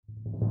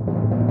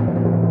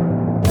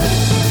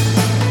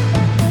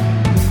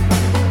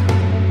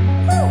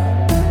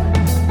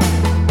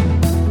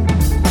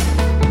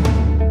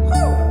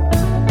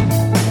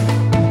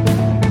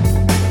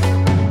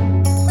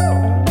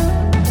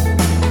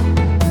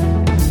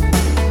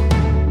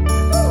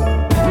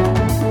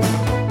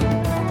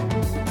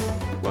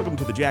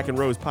Jack and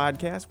Rose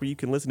podcast where you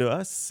can listen to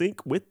us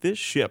sink with this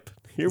ship.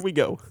 Here we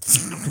go.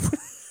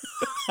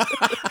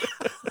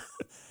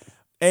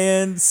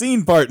 And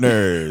Scene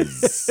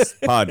Partners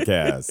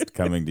podcast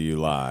coming to you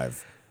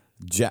live.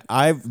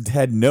 I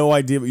had no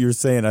idea what you were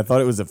saying. I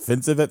thought it was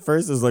offensive at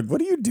first. I was like,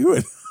 what are you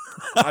doing?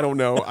 I don't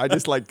know. I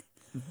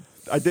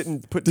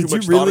didn't put too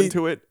much thought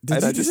into it.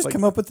 Did you just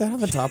come up with that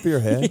on the top of your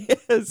head?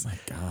 Yes. Oh my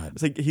God.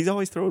 It's like he's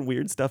always throwing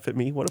weird stuff at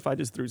me. What if I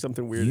just threw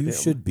something weird at him? You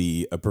should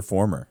be a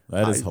performer.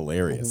 That is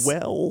hilarious.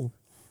 Well,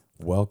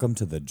 welcome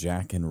to the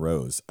Jack and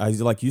Rose.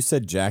 You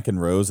said Jack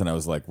and Rose, and I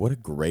was like, what a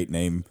great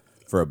name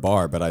for a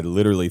bar. But I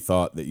literally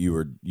thought that you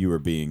were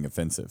being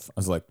offensive. I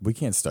was like, we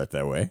can't start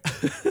that way.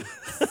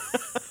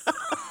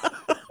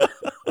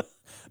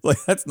 Like,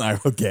 that's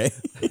not okay.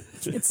 You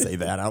can't say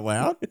that out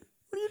loud. What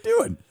are you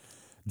doing?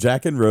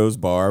 Jack and Rose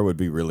Bar would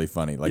be really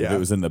funny. Like, if it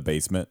was in the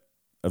basement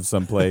of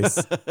some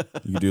place,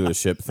 you do the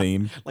ship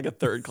theme. Like a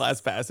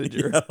third-class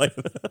passenger. Yeah,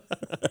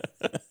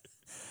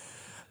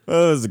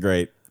 oh, this is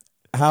great.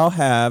 How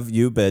have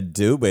you been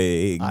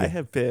doing? I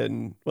have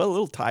been, a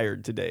little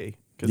tired today.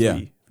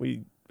 Because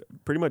we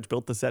pretty much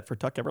built the set for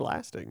Tuck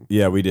Everlasting.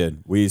 Yeah, we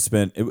did. We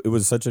spent, it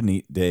was such a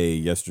neat day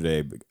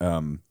yesterday.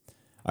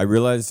 I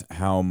realized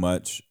how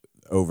much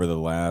over the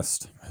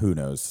last, who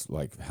knows,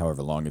 like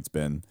however long it's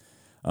been,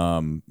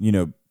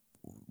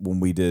 when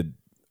we did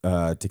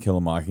To Kill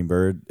a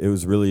Mockingbird, it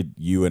was really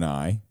you and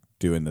I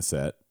doing the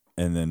set.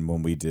 And then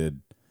when we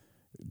did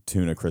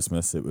Tuna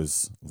Christmas, it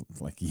was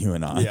like you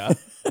and I. Yeah.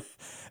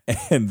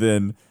 And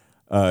then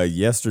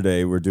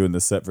yesterday we're doing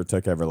the set for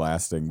Tuck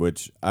Everlasting,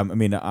 which I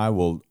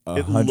will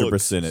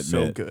 100%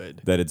 admit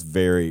good. that it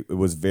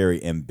was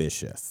very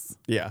ambitious.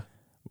 Yeah.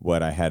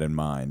 What I had in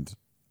mind.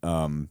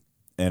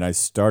 And I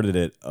started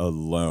it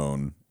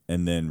alone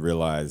and then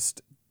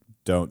realized,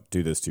 don't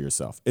do this to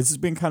yourself. It's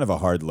been kind of a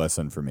hard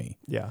lesson for me.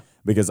 Yeah.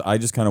 Because I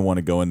just kind of want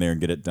to go in there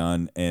and get it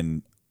done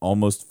and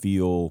almost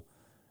feel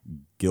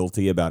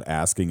guilty about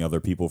asking other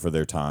people for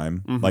their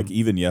time. Mm-hmm. Like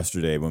even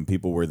yesterday when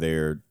people were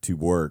there to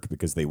work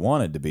because they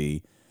wanted to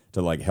be,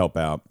 to like help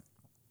out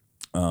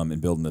in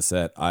building the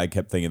set, I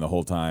kept thinking the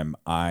whole time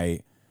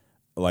I'm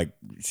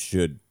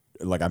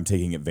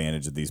taking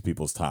advantage of these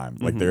people's time.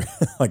 Like they're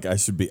like I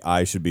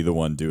should be the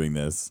one doing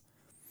this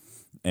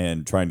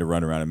and trying to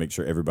run around and make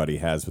sure everybody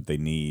has what they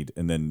need,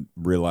 and then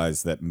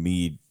realize that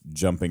me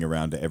jumping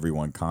around to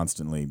everyone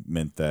constantly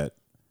meant that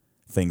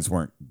things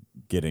weren't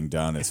getting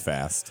done as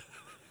fast.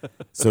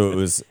 So it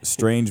was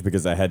strange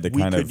because I had to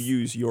we could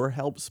use your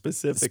help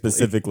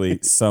specifically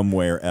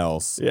somewhere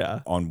else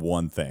on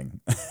one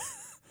thing.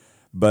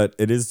 But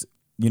it is,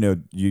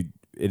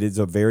 it is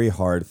a very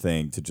hard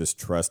thing to just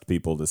trust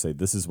people to say,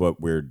 this is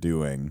what we're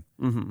doing,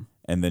 and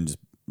then just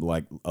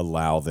like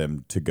allow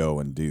them to go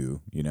and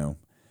do,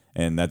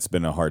 and that's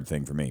been a hard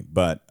thing for me.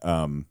 But,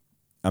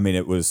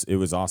 it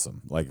was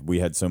awesome. Like we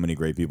had so many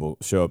great people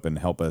show up and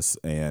help us,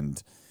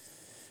 and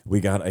we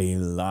got a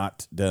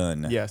lot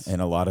done. Yes.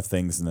 And a lot of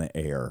things in the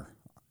air.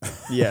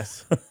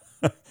 Yes.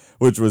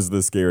 Which was the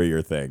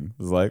scarier thing.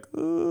 It was like,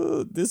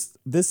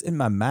 this in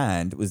my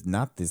mind was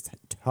not this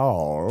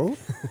tall.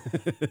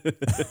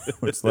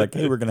 It's like,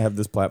 hey, we're going to have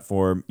this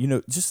platform,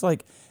 just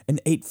like an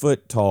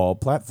 8-foot tall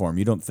platform.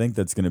 You don't think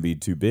that's going to be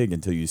too big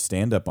until you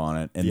stand up on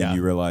it. And then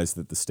you realize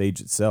that the stage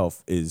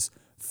itself is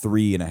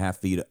 3.5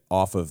 feet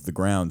off of the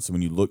ground. So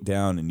when you look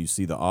down and you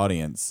see the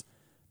audience,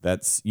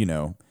 that's,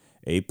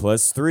 8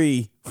 plus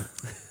 3.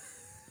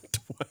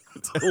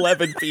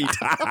 11 feet.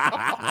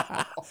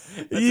 That's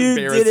you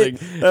embarrassing.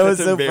 Did it. That was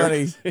so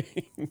funny.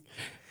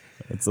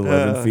 It's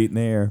 11 feet in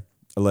the air.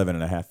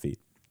 11.5 feet.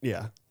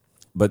 Yeah.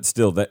 But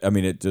still,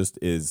 it just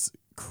is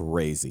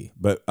crazy.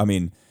 But,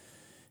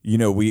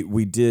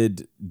 we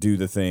did do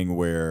the thing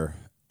where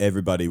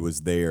everybody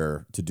was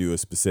there to do a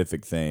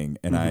specific thing,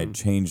 and I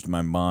changed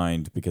my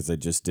mind because I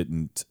just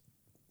didn't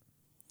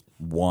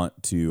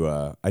want to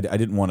I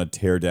didn't want to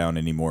tear down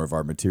any more of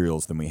our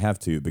materials than we have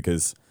to,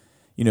 because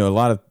a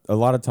lot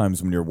of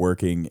times when you're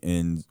working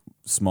in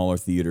smaller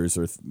theaters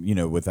or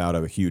without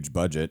a huge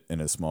budget in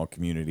a small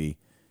community,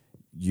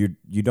 you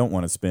don't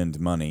want to spend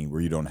money where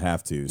you don't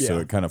have to. So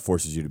it kind of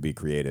forces you to be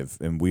creative,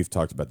 and we've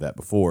talked about that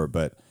before.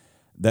 But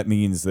that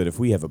means that if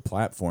we have a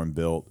platform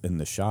built in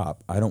the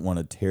shop, I don't want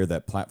to tear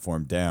that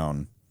platform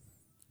down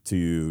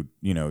to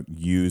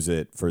use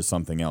it for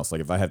something else.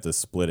 Like if I have to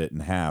split it in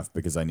half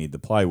because I need the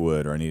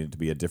plywood or I need it to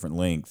be a different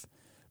length,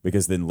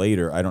 because then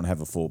later I don't have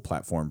a full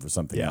platform for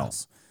something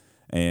else.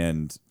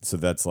 And so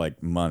that's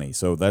like money.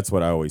 So that's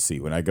what I always see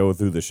when I go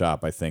through the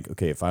shop. I think,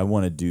 okay, if I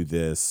want to do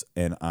this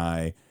and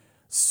I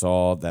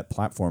saw that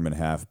platform in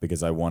half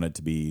because I want it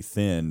to be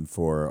thin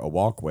for a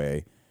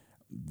walkway,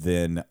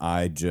 then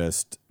I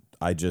just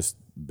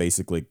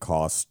basically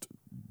cost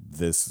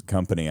this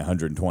company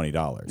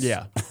 $120.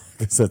 Yeah.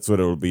 Because that's what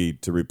it will be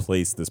to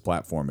replace this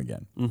platform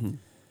again. Mm-hmm.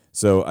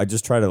 So I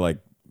just try to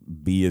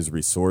be as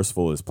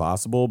resourceful as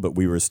possible, but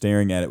we were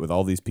staring at it with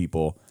all these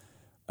people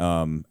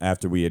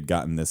after we had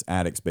gotten this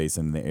attic space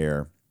in the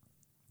air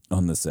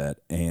on the set,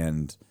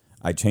 and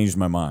I changed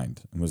my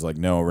mind and was like,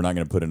 no, we're not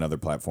going to put another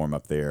platform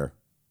up there.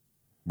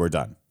 We're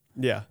done.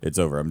 Yeah. It's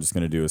over. I'm just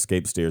going to do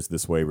escape stairs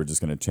this way. We're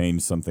just going to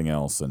change something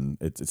else, and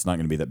it's not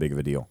going to be that big of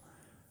a deal.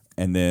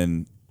 And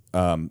then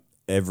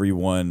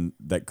everyone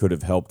that could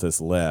have helped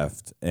us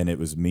left, and it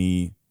was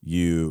me,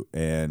 you,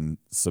 and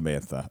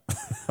Samantha,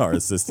 our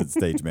assistant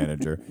stage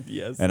manager.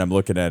 Yes. And I'm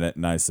looking at it,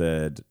 and I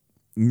said,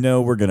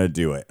 no, we're going to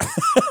do it.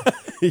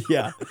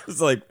 Yeah.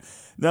 It's like,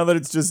 now that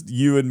it's just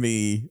you and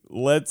me,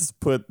 let's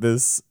put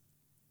this.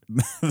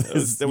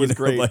 It was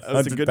great. Like it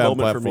was a good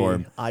moment for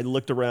me. I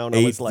looked around. I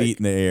 8 was like, feet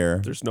in the air.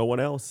 there's no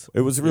one else.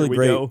 It was really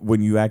great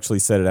when you actually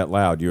said it out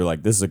loud. You were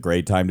like, this is a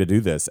great time to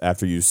do this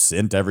after you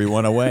sent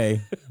everyone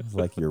away. I was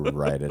like, you're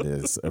right. It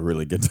is a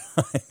really good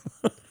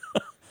time.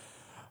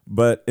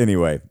 But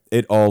anyway,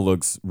 it all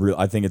looks real.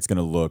 I think it's going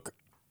to look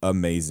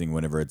amazing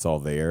whenever it's all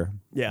there.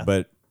 Yeah.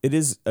 But it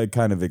is a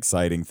kind of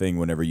exciting thing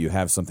whenever you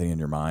have something in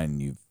your mind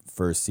and you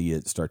first see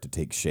it start to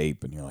take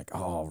shape and you're like,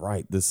 oh,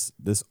 right, this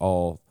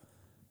all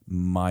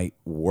might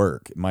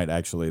work. It might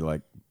actually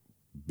like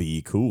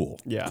be cool.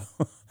 Yeah.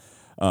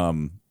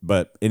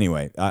 But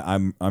anyway,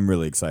 I'm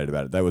really excited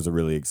about it. That was a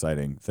really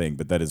exciting thing.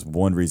 But that is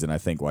one reason I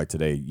think why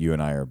today you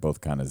and I are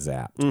both kind of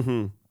zapped.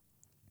 Mm-hmm.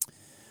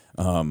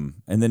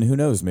 And then who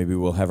knows? Maybe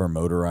we'll have our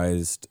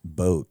motorized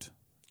boat,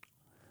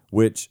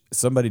 which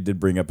somebody did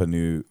bring up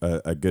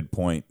a good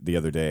point the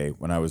other day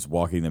when I was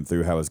walking them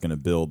through how I was going to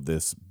build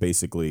this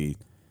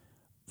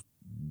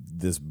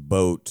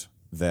boat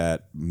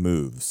that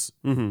moves,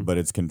 but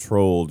it's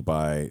controlled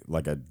by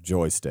like a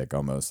joystick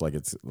almost, like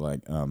it's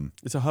like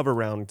it's a hover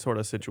round sort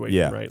of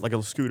situation, right? Like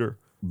a scooter.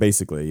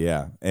 Basically,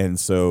 yeah. And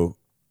so,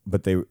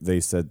 but they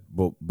said,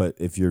 well, but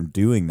if you're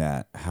doing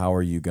that, how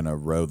are you going to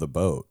row the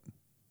boat?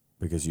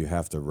 Because you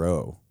have to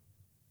row.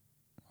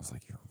 I was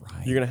like, you're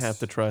right. You're gonna have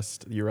to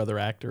trust your other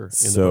actor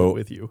in the boat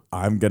with you.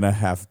 I'm gonna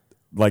have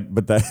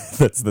but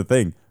that's the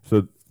thing.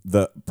 So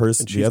the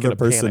other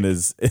person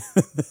is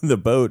the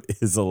boat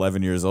is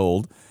 11 years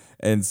old.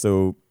 And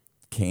so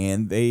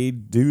can they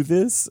do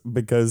this?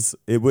 Because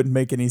it wouldn't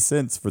make any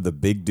sense for the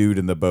big dude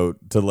in the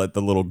boat to let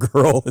the little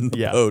girl in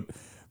the boat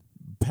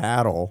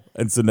paddle.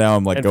 And so now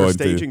I'm like, for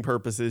staging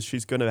purposes,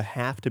 she's going to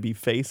have to be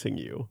facing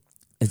you.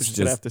 So she's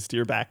going to have to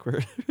steer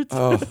backward.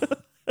 Oh,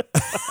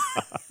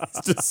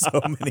 it's just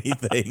so many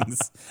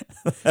things.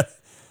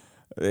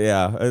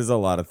 Yeah, there's a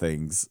lot of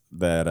things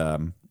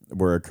that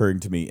were occurring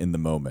to me in the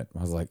moment.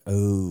 I was like,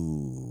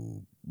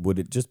 oh, would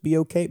it just be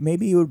okay?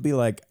 Maybe it would be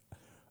like,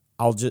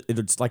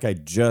 it's like I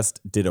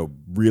just did a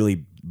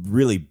really,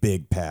 really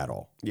big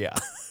paddle. Yeah.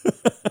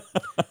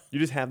 You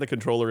just have the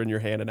controller in your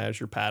hand, and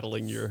as you're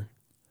paddling,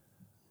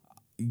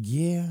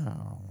 Yeah.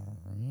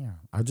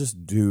 I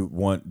just do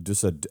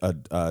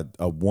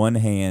a one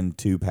hand,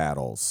 two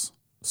paddles,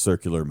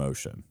 circular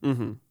motion.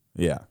 Mm-hmm.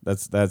 Yeah,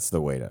 that's the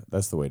way to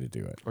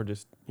do it. Or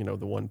just,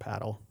 the one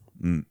paddle.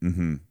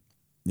 Mm-hmm.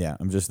 Yeah,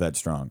 I'm just that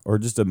strong. Or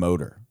just a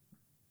motor.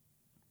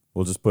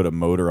 We'll just put a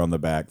motor on the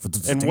back.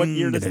 And what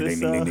year does this?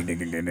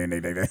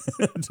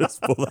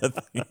 Just pull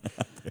that thing out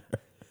there.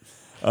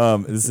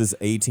 This is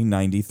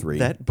 1893.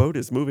 That boat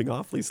is moving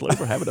awfully slow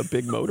for having a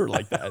big motor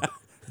like that.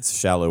 It's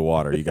shallow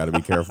water. You got to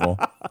be careful.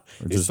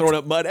 It's throwing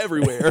up mud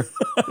everywhere.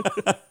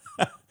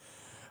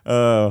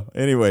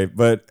 Anyway,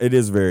 but it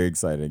is very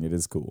exciting. It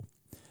is cool.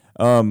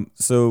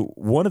 So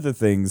one of the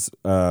things,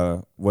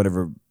 when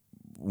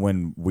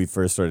we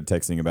first started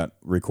texting about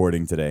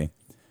recording today,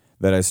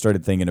 that I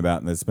started thinking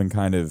about, and that's been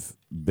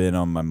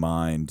on my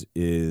mind,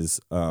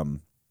 is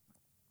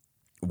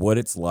what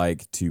it's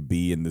like to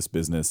be in this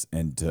business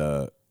and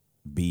to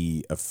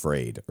be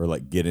afraid, or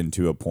like get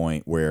into a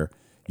point where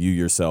you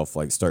yourself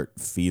like start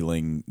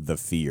feeling the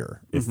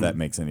fear, if that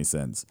makes any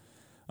sense.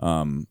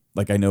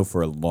 Like I know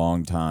for a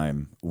long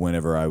time,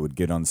 whenever I would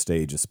get on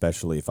stage,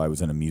 especially if I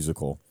was in a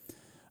musical,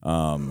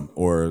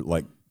 or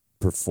like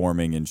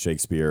performing in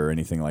Shakespeare or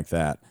anything like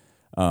that,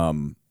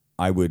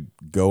 I would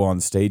go on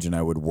stage and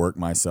I would work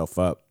myself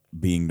up,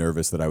 being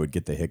nervous that I would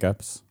get the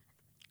hiccups.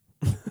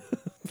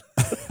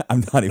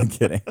 I'm not even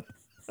kidding.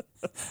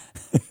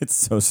 It's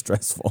so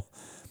stressful.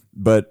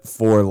 But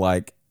for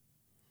like,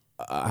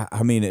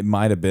 I mean, it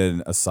might have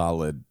been a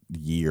solid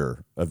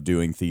year of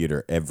doing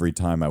theater. Every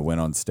time I went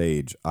on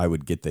stage, I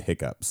would get the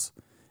hiccups,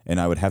 and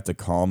I would have to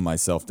calm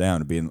myself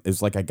down. It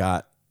was like I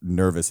got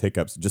nervous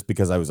hiccups just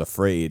because I was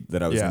afraid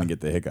that I was going to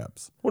get the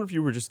hiccups. What if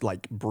you were just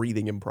like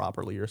breathing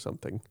improperly or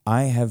something?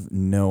 I have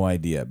no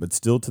idea, but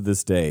still to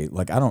this day,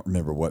 like I don't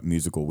remember what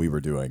musical we were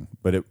doing,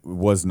 but it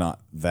was not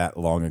that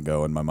long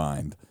ago in my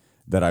mind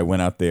that I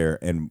went out there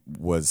and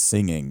was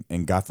singing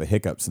and got the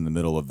hiccups in the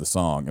middle of the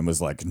song and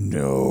was like,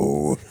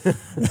 no,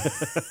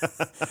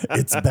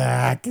 it's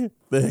back.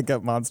 The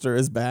hiccup monster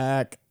is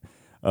back.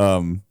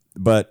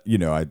 But,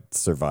 I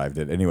survived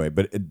it anyway.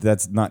 But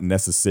that's not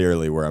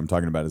necessarily where I'm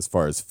talking about as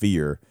far as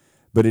fear.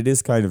 But it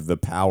is kind of the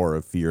power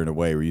of fear in a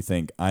way where you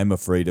think, I'm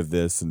afraid of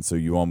this. And so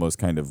you almost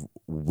kind of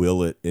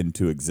will it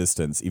into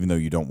existence, even though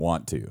you don't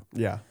want to.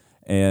 Yeah.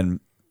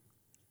 And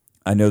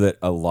I know that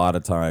a lot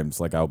of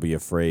times, like I'll be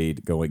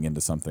afraid going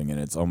into something and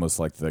it's almost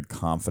like the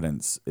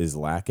confidence is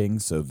lacking.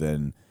 So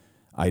then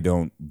I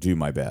don't do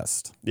my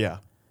best. Yeah.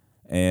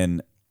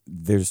 And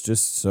there's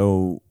just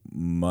so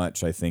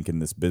much, I think, in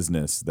this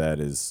business that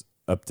is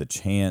up to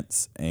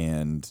chance,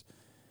 and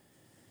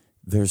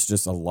there's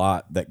just a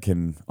lot that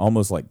can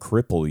almost like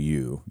cripple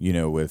you,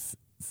 with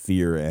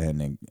fear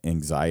and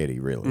anxiety,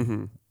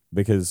 really.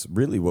 Because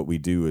really what we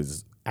do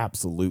is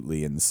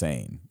absolutely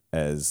insane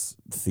as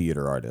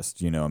theater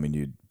artists. I mean,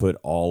 you put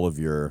all of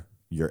your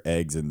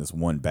eggs in this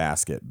one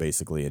basket,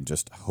 basically, and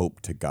just hope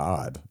to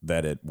God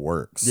that it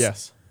works.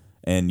 Yes.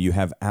 And you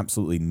have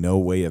absolutely no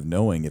way of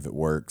knowing if it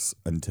works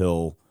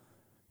until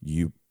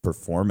you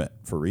perform it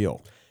for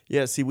real.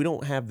 Yeah, see, we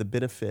don't have the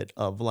benefit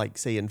of, like,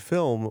 say, in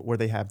film where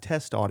they have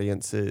test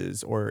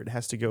audiences or it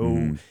has to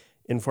go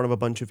in front of a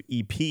bunch of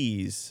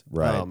EPs.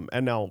 Right.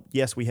 And now,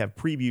 yes, we have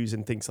previews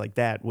and things like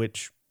that,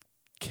 which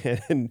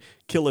can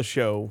kill a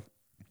show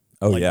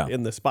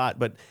in the spot.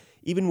 But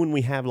even when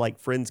we have, like,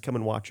 friends come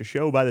and watch a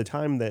show, by the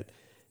time that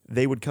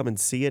they would come and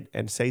see it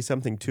and say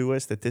something to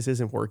us that this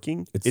isn't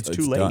working, it's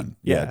too late. Done.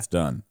 Yeah, it's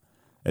done.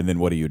 And then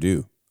what do you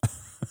do?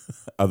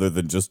 Other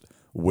than just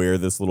wear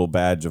this little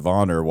badge of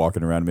honor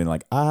walking around being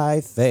like,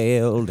 I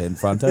failed in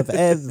front of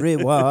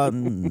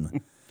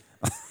everyone.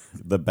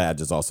 The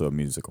badge is also a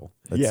musical.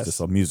 It's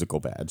just a musical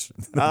badge.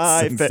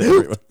 I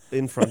failed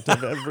in front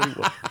of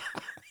everyone.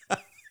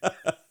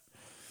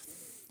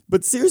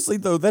 But seriously,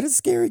 though, that is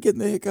scary, getting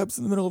the hiccups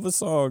in the middle of a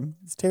song.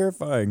 It's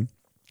terrifying.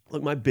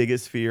 Look, my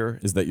biggest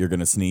fear is that you're going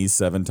to sneeze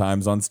 7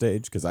 times on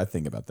stage, because I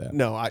think about that.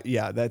 No,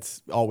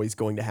 that's always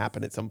going to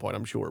happen at some point,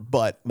 I'm sure.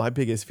 But my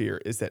biggest fear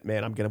is that,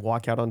 man, I'm going to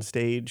walk out on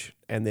stage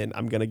and then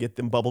I'm going to get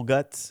them bubble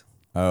guts.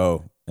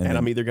 Oh. And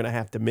I'm either going to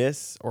have to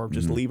miss or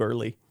just leave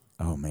early.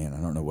 Oh, man, I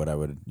don't know what I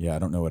would. Yeah, I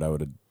don't know what I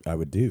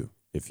would do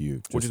if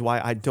you. Which is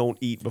why I don't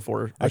eat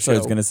before. Actually, I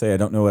was going to say I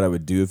don't know what I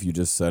would do if you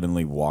just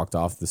suddenly walked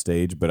off the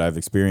stage, but I've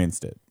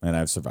experienced it and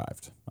I've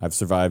survived. I've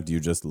survived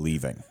you just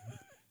leaving.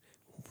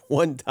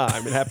 One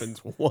time. It happens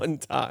one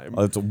time.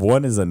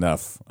 One is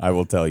enough, I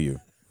will tell you.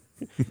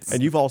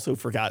 And you've also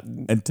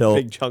forgotten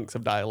big chunks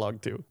of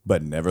dialogue, too.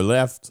 But never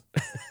left.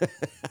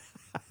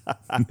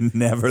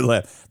 Never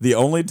left. The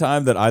only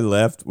time that I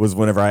left was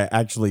whenever I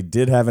actually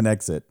did have an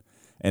exit,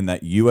 and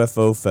that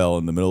UFO fell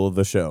in the middle of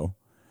the show.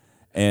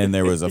 And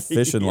there was a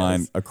fishing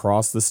line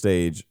across the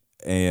stage,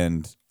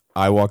 and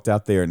I walked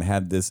out there and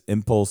had this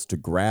impulse to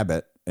grab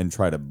it and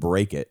try to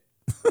break it.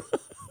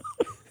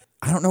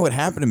 I don't know what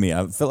happened to me.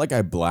 I felt like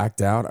I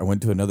blacked out. I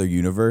went to another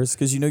universe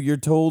because, you're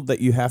told that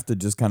you have to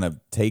just kind of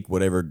take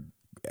whatever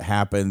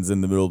happens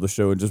in the middle of the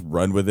show and just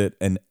run with it.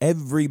 And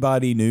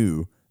everybody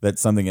knew that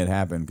something had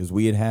happened because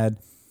we had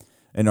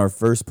in our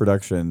first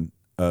production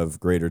of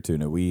Greater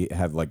Tuna, we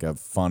have like a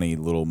funny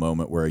little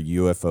moment where a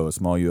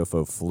small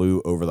UFO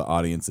flew over the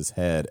audience's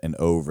head and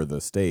over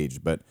the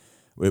stage. But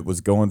it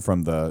was going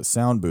from the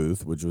sound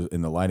booth, which was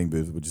in the lighting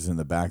booth, which is in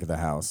the back of the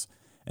house,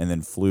 and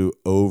then flew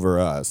over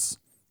us.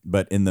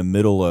 But in the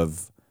middle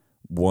of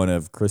one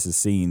of Chris's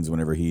scenes,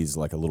 whenever he's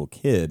like a little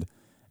kid,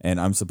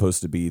 and I'm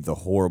supposed to be the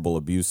horrible,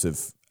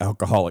 abusive,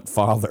 alcoholic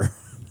father,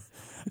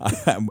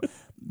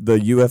 the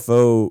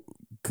UFO,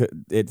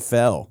 it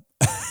fell.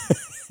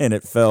 And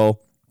it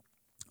fell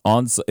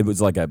on, it was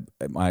like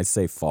I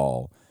say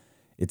fall.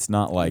 It's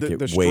not like it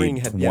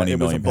weighed 20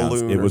 million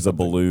pounds. It was a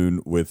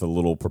balloon with a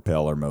little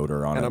propeller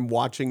motor on it. And I'm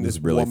watching this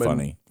really woman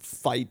funny.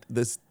 Fight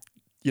this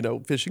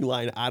fishing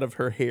line out of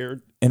her hair.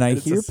 And I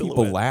hear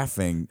people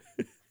laughing,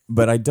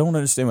 but I don't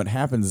understand what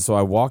happens. So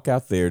I walk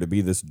out there to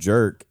be this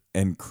jerk,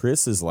 and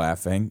Chris is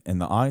laughing, and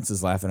the audience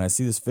is laughing. I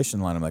see this fishing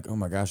line. I'm like, oh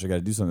my gosh, I got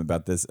to do something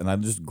about this. And I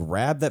just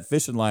grabbed that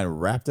fishing line,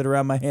 wrapped it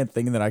around my hand,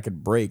 thinking that I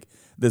could break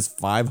this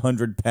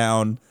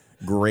 500-pound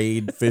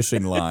grade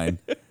fishing line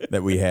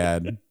that we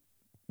had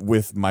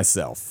with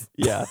myself.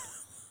 Yeah.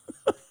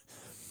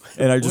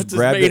 And I just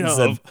grabbed it and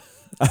said,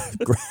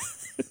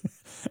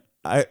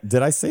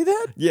 did I say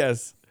that?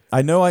 Yes.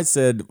 I know I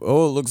said,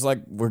 oh, it looks like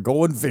we're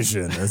going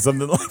fishing or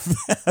something like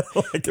that.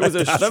 Like there was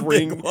a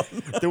string.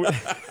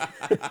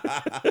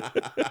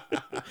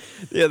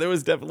 There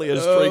was definitely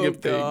a string of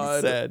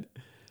things said.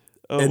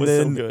 Oh, and it was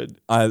so good.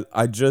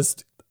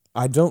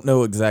 I don't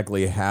know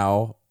exactly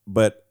how,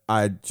 but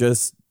I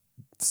just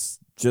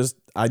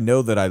I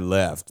know that I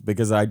left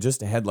because I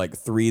just had like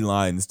 3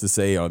 lines to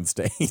say on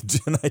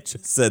stage, and I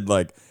just said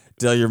like,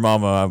 tell your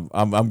mama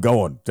I'm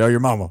going. Tell your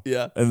mama.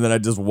 Yeah. And then I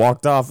just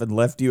walked off and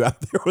left you out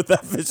there with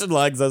that fishing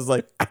line because I was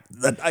like,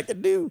 that I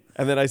can do.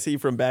 And then I see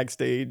from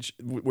backstage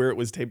where it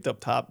was taped up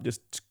top,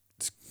 just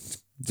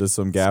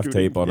some gaff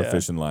tape on a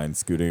fishing line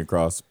scooting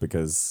across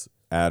because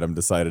Adam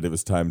decided it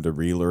was time to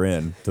reel her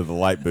in to the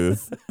light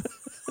booth.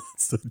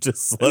 So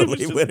just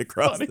slowly went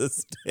across the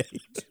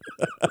stage.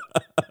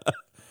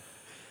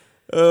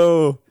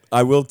 Oh,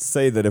 I will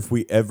say that if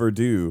we ever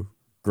do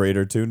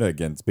Greater Tuna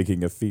again,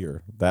 speaking of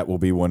fear, that will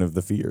be one of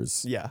the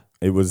fears. Yeah.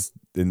 It was,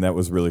 and that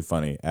was really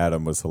funny.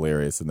 Adam was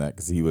hilarious in that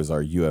because he was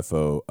our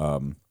UFO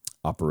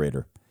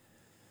operator.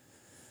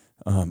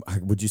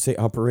 Would you say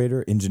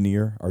operator,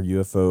 engineer, our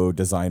UFO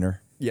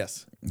designer?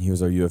 Yes. He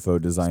was our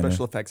UFO designer.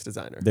 Special effects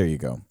designer. There you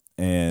go.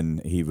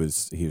 And he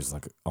was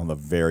like on the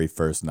very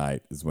first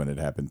night is when it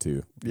happened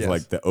too. It was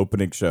like the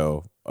opening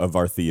show of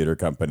our theater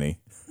company.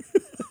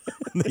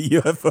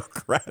 the UFO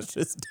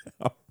crashes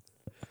down.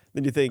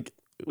 Then you think,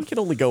 we can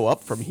only go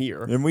up from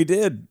here. And we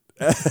did.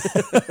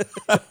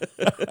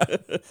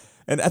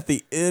 And at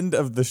the end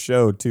of the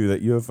show, too,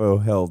 that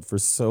UFO held for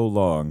so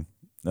long.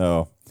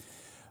 Oh.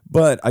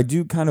 But I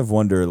do kind of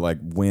wonder, like,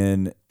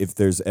 if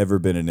there's ever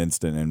been an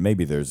instant, and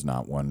maybe there's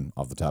not one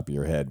off the top of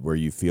your head, where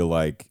you feel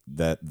like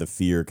that the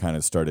fear kind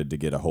of started to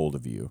get a hold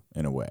of you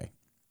in a way.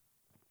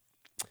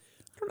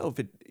 I don't know if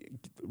it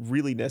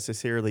really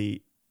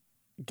necessarily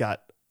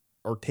got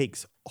or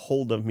takes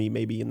hold of me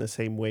maybe in the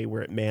same way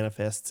where it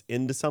manifests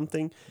into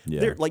something.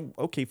 Yeah. Like,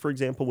 okay, for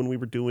example, when we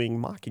were doing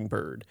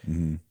Mockingbird,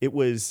 Mm-hmm. it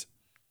was,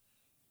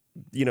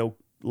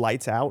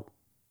 lights out,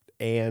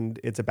 and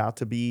it's about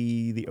to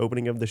be the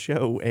opening of the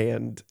show,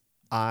 and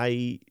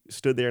I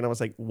stood there and I was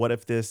like, what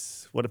if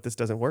this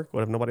doesn't work?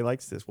 What if nobody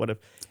likes this? What if,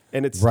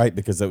 and it's right,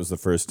 because that was the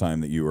first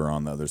time that you were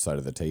on the other side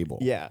of the table.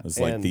 Yeah. It's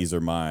like, these are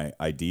my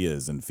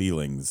ideas and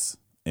feelings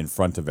in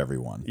front of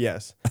everyone.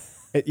 Yes.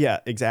 Yeah,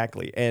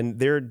 exactly. And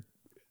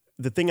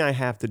the thing I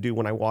have to do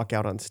when I walk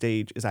out on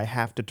stage is I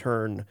have to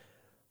turn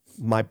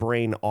my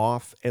brain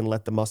off and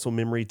let the muscle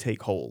memory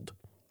take hold.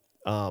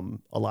 A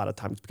lot of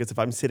times, because if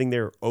I'm sitting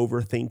there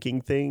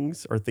overthinking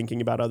things or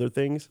thinking about other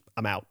things,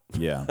 I'm out.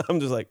 Yeah. I'm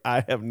just like,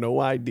 I have no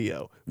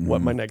idea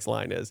what my next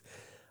line is.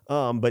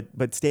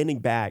 But standing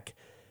back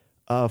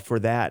for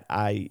that,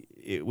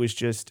 it was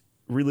just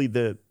really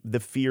the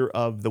fear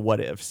of the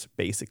what ifs,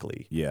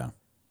 basically. Yeah.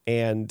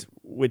 And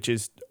which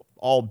is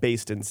all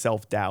based in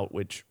self-doubt,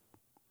 which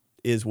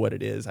is what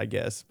it is, I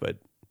guess. But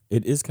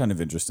it is kind of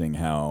interesting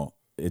how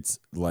it's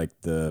like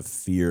the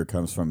fear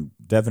comes from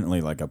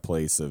definitely like a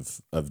place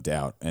of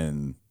doubt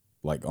and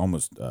like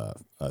almost a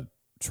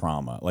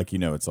trauma. Like,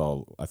 it's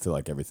all, I feel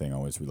like everything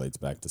always relates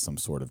back to some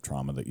sort of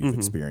trauma that you've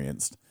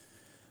experienced.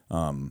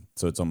 So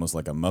it's almost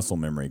like a muscle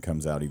memory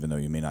comes out, even though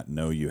you may not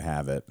know you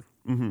have it.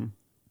 Mm-hmm.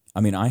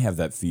 I mean, I have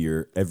that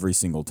fear every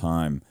single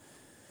time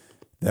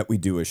that we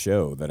do a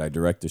show, that I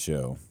direct a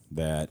show,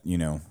 that,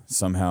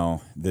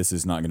 somehow this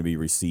is not going to be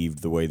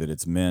received the way that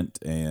it's meant,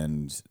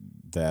 and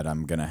that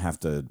I'm going to have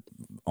to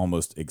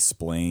almost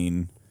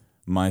explain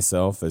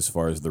myself as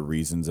far as the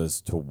reasons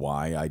as to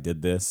why I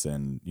did this.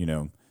 And,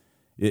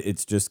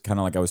 it's just kind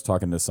of like I was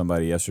talking to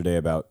somebody yesterday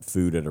about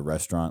food at a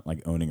restaurant,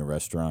 like owning a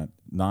restaurant.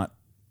 Not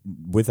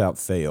without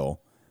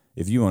fail,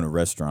 if you own a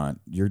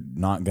restaurant, you're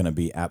not going to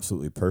be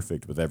absolutely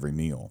perfect with every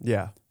meal.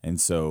 Yeah. And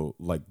so,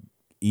 like,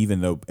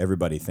 even though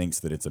everybody thinks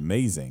that it's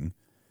amazing,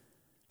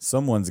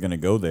 someone's going to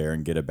go there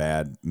and get a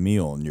bad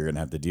meal, and you're going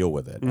to have to deal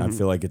with it. Mm-hmm. I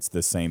feel like it's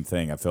the same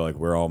thing. I feel like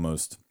we're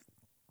almost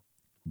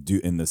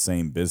in the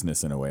same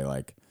business in a way.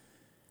 Like,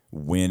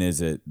 when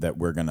is it that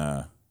we're going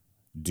to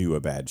do a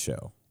bad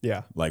show?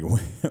 Yeah. Like,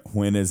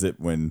 when is it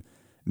when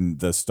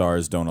the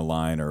stars don't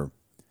align, or,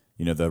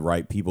 the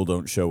right people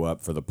don't show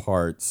up for the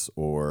parts,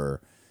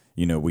 or,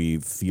 we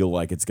feel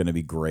like it's going to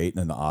be great and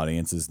then the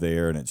audience is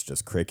there and it's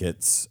just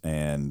crickets,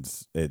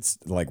 and it's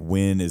like,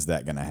 when is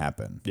that going to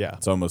happen? Yeah.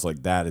 It's almost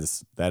like that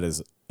is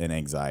an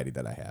anxiety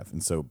that I have.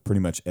 And so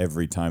pretty much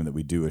every time that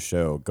we do a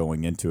show,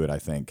 going into it, I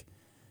think,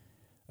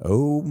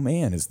 oh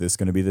man, is this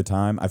going to be the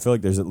time? I feel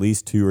like there's at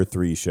least 2 or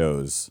 3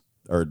 shows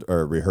or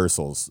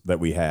rehearsals that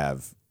we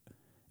have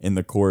in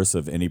the course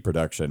of any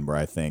production where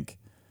I think,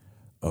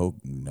 oh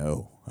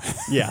no.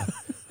 Yeah.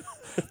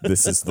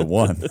 This is the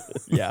one.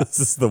 Yeah. This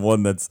is the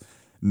one that's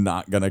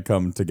not going to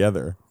come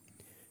together.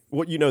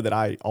 Well, that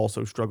I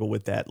also struggle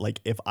with that. Like,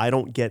 if I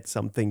don't get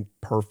something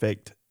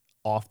perfect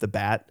off the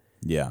bat,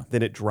 yeah,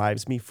 then it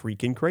drives me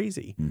freaking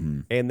crazy.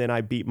 Mm-hmm. And then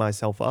I beat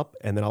myself up,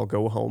 and then I'll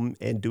go home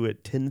and do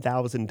it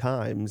 10,000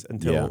 times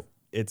until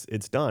it's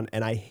done.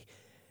 And I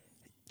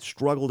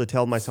struggle to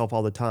tell myself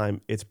all the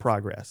time, it's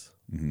progress.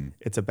 Mm-hmm.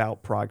 It's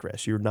about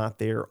progress. You're not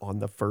there on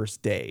the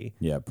first day.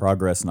 Yeah,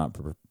 progress, not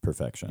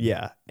perfection.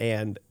 Yeah,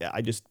 and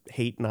I just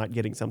hate not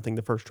getting something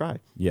the first try.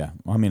 Yeah,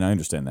 I mean, I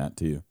understand that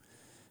too.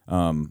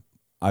 I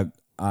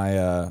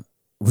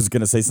was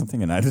gonna say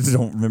something and I just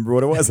don't remember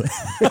what it was.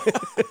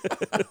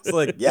 It's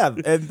like, yeah,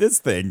 and this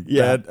thing.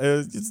 Yeah,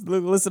 just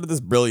listen to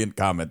this brilliant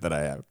comment that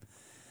I have.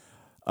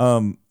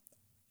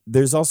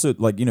 There's also,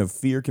 like,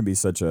 fear can be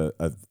such a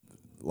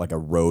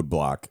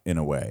roadblock in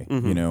a way.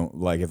 Mm-hmm.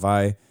 Like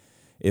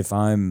if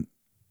I'm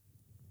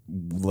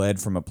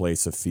led from a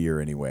place of fear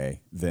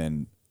anyway,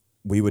 then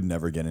we would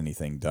never get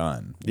anything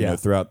done. Yeah.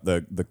 Throughout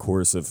the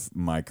course of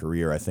my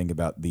career, I think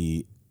about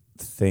the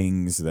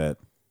things that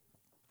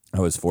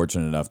I was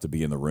fortunate enough to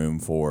be in the room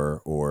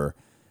for, or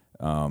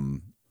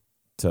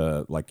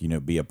to, like,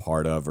 be a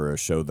part of, or a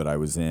show that I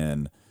was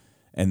in.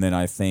 And then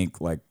I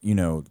think, like,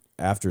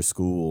 after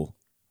school,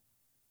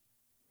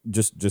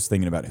 just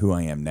thinking about who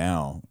I am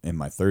now in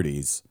my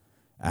 30s,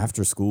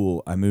 after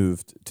school, I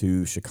moved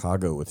to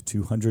Chicago with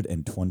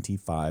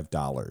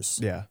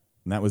 $225. Yeah.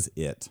 And that was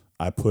it.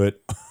 I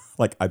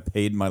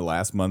paid my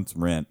last month's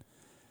rent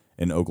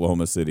in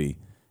Oklahoma City,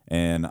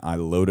 and I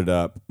loaded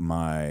up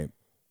my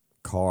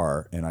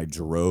car and I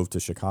drove to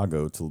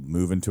Chicago to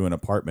move into an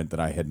apartment that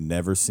I had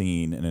never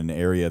seen in an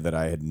area that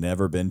I had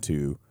never been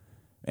to,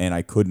 and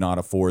I could not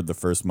afford the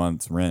first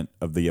month's rent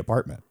of the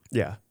apartment.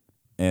 Yeah.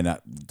 and I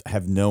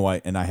had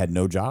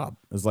no job.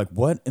 I was like,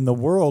 what in the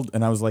world?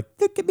 And I was like,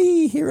 look at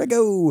me, here I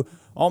go.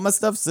 All my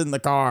stuff's in the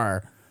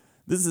car.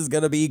 This is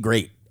gonna be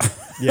great.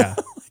 Yeah.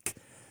 Like,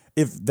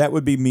 if that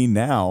would be me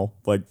now,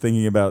 like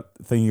thinking about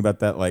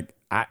that, like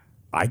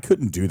I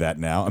couldn't do that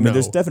now. I mean,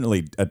 there's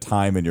definitely a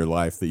time in your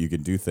life that you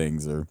can do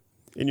things, or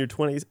in your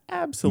 20s,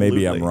 absolutely.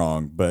 Maybe I'm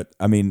wrong, but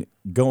I mean,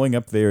 going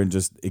up there and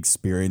just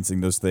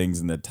experiencing those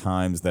things, and the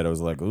times that I was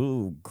like,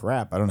 "Oh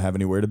crap, I don't have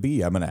anywhere to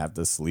be. I'm gonna have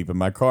to sleep in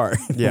my car,"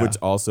 yeah. which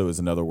also is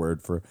another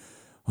word for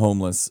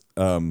homeless.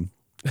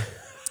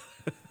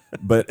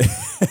 But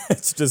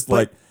it's just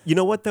like, you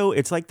know what though?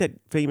 It's like that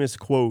famous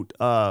quote.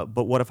 But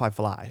what if I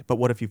fly? But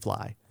what if you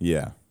fly?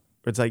 Yeah.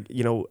 It's like,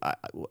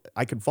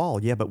 I could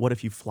fall. Yeah, but what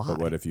if you fly? But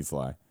what if you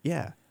fly?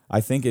 Yeah. I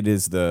think it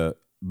is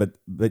but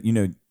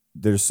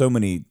there's so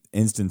many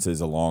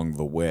instances along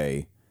the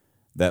way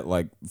that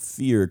like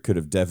fear could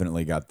have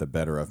definitely got the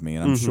better of me.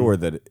 And I'm sure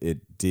that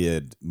it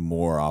did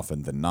more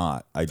often than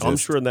not. I'm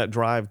sure in that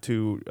drive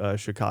to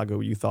Chicago,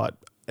 you thought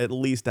at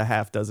least a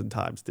half dozen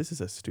times, this is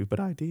a stupid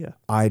idea.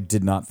 I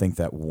did not think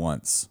that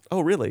once.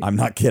 Oh, really? I'm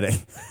not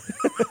kidding.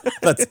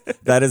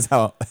 That is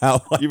how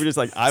you were just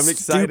like, I'm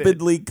excited.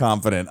 Stupidly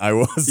confident I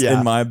was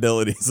in my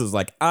abilities. It was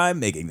like, I'm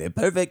making the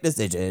perfect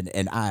decision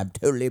and I'm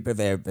totally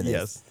prepared for this.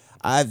 Yes.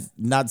 I've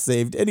not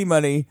saved any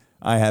money.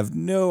 I have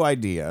no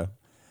idea.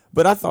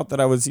 But I thought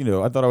that I was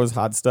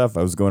hot stuff.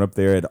 I was going up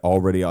there, I'd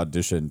already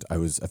auditioned. I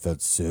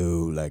felt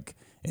so like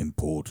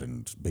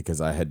important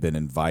because I had been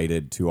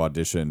invited to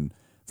audition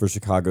for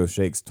Chicago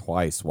Shakes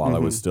twice while I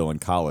was still in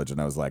college.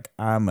 And I was like,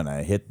 I'm going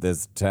to hit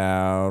this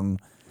town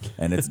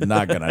and it's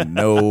not going to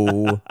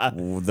know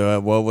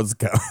what was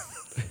coming.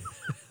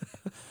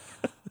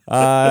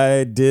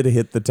 I did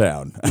hit the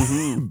town,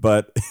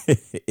 but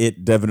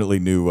it definitely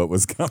knew what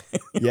was coming.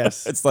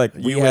 Yes. It's like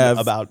we have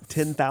about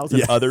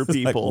 10,000 other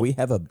people like we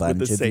have a bunch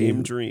with the of same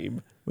you.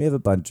 dream. We have a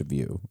bunch of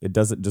you. It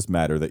doesn't just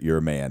matter that you're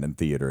a man in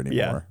theater anymore.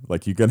 Yeah.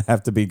 Like you're going to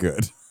have to be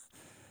good.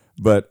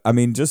 But I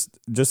mean, just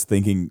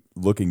thinking,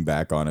 looking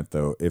back on it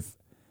though,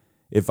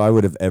 if I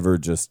would have ever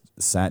just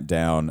sat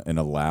down and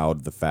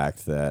allowed the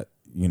fact that,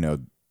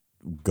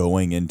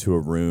 going into a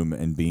room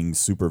and being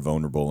super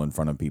vulnerable in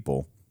front of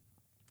people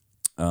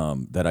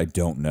that I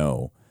don't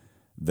know,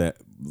 that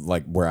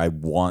like where I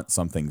want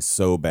something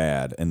so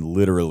bad and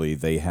literally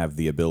they have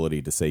the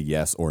ability to say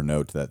yes or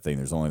no to that thing.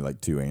 There's only like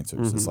two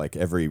answers. It's like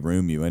every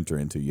room you enter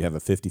into, you have a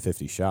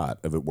 50-50 shot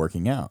of it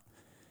working out.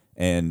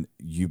 And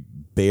it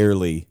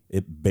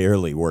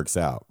barely works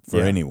out for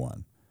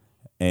anyone.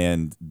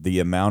 And the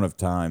amount of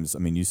times, I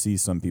mean, you see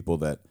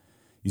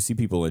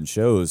people in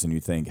shows and you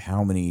think,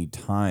 how many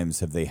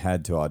times have they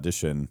had to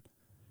audition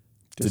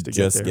to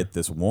just get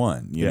this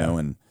one, you know?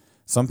 And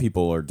some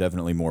people are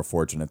definitely more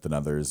fortunate than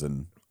others.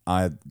 And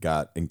I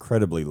got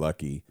incredibly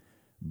lucky,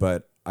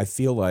 but I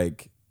feel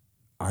like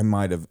I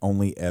might have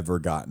only ever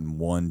gotten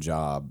one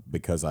job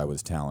because I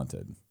was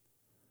talented.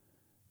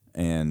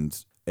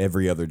 And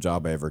every other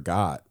job I ever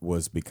got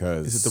was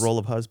because... Is it the role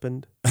of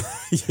husband?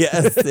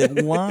 Yes,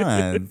 it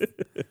was.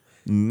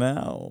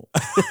 No.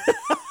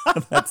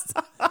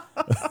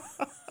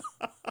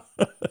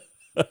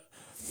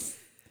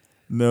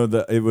 No,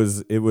 it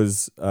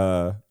was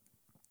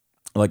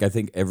like I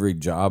think every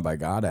job I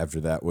got after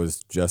that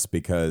was just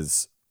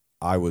because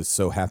I was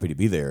so happy to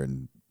be there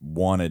and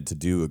wanted to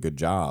do a good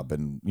job,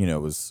 and it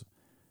was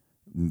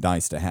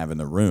nice to have in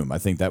the room. I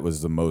think that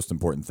was the most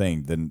important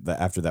thing. Then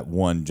after that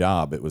one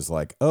job, it was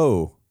like,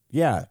 oh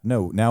yeah,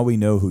 no, now we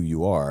know who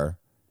you are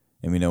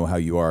and we know how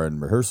you are in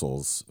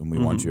rehearsals and we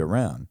want you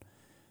around.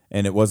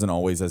 And it wasn't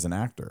always as an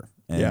actor.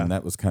 And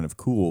that was kind of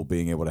cool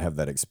being able to have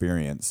that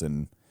experience.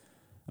 And,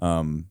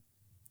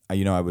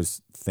 I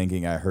was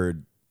thinking, I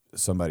heard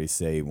somebody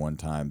say one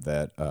time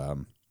that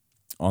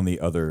on the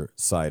other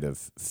side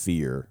of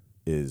fear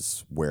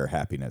is where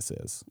happiness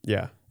is.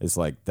 Yeah. It's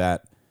like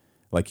that,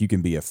 like you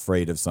can be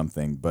afraid of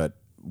something, but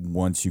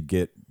once you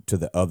get to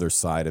the other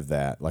side of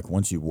that, like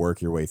once you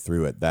work your way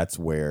through it, that's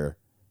where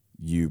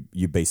you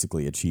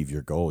basically achieve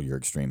your goal, your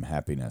extreme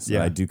happiness. Yeah.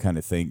 And I do kind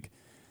of think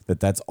that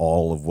that's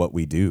all of what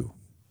we do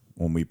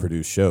when we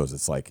produce shows.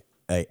 It's like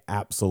a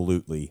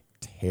absolutely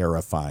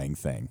terrifying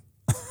thing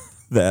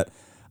that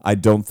I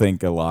don't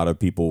think a lot of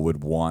people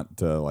would want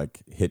to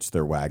like hitch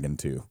their wagon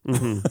to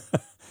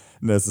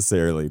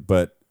necessarily.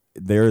 But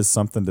there is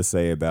something to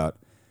say about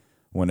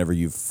whenever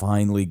you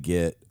finally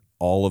get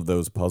all of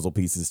those puzzle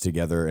pieces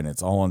together and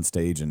it's all on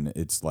stage and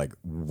it's like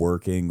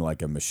working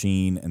like a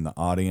machine and the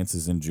audience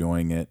is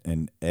enjoying it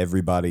and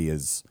everybody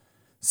is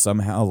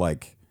somehow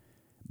like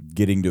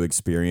getting to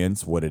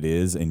experience what it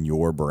is in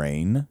your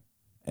brain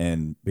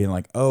and being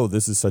like, oh,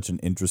 this is such an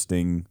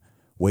interesting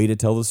way to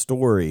tell the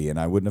story and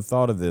I wouldn't have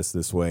thought of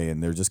this way.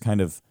 And they're just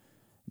kind of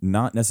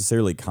not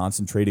necessarily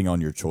concentrating on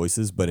your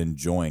choices, but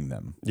enjoying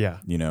them. Yeah.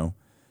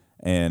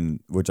 and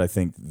which I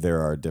think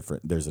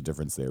there's a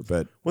difference there.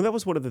 But well, that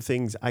was one of the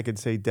things I could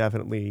say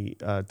definitely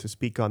to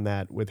speak on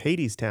that with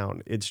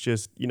Hadestown. It's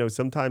just,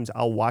 sometimes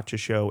I'll watch a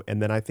show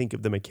and then I think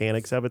of the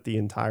mechanics of it the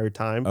entire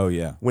time. Oh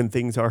yeah, when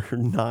things are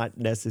not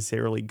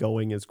necessarily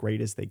going as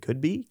great as they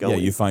could be going.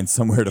 Yeah, you find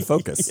somewhere to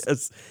focus.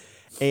 Yes.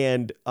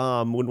 And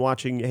when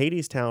watching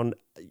Hadestown,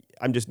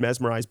 I'm just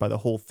mesmerized by the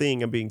whole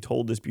thing. I'm being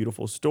told this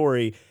beautiful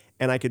story,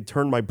 and I could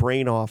turn my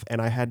brain off,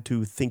 and I had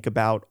to think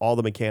about all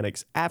the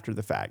mechanics after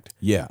the fact.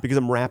 Yeah, because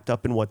I'm wrapped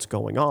up in what's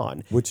going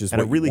on. Which is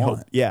and what I really you hope.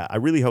 want. Yeah, I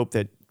really hope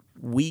that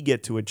we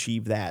get to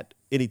achieve that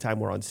anytime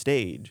we're on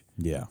stage.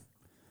 Yeah,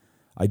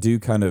 I do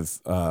kind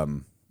of.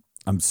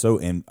 I'm so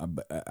in.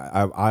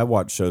 I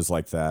watch shows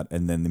like that,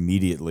 and then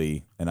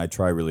immediately, and I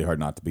try really hard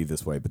not to be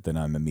this way, but then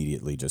I'm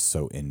immediately just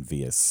so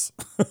envious.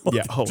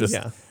 Yeah. Oh,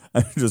 yeah.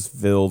 I'm just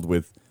filled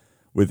with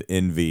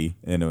envy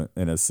in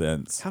a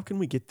sense. How can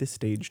we get this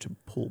stage to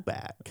pull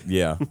back?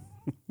 Yeah,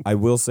 I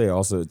will say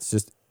also, it's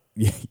just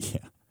yeah.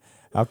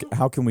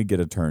 How can we get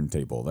a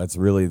turntable? That's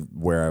really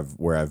where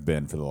I've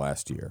been for the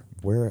last year.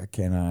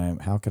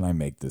 How can I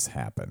make this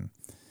happen?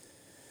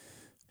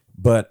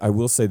 But I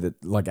will say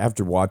that, like,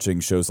 after watching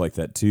shows like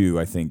that too,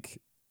 I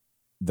think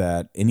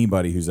that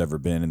anybody who's ever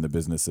been in the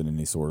business in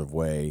any sort of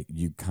way,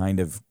 you kind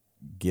of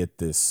get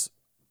this.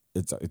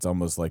 It's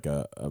almost like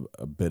a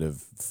bit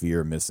of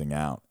fear missing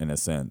out in a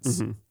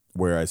sense,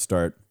 where I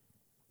start,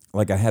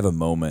 like, I have a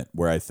moment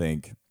where I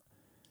think,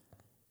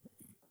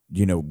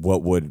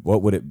 what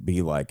would it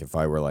be like if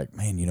I were like,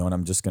 man, you know what,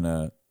 I'm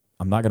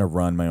not gonna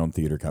run my own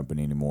theater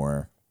company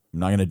anymore. I'm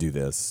not gonna do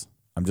this.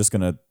 I'm just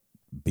gonna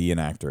be an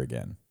actor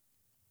again.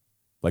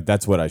 Like,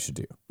 that's what I should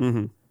do.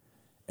 Mm-hmm.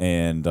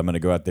 And I'm going to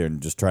go out there and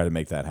just try to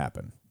make that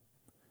happen.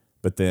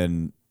 But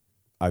then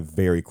I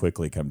very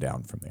quickly come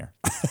down from there.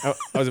 I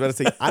was about to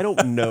say, I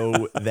don't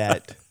know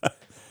that,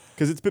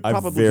 because it's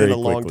probably been a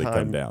long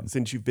time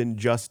since you've been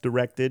just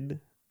directed.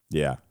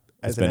 Yeah.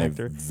 As an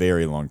actor. It's been a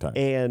very long time.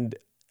 And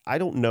I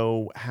don't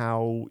know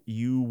how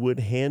you would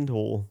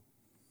handle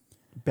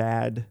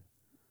bad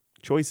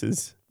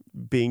choices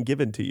being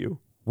given to you.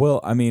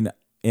 Well, I mean,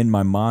 in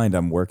my mind,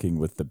 I'm working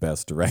with the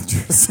best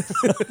directors,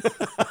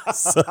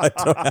 so I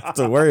don't have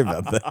to worry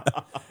about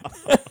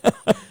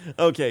that.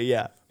 Okay,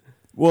 yeah.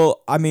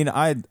 Well, I mean,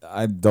 I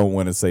don't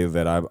want to say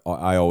that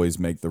I always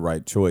make the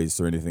right choice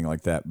or anything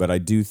like that, but I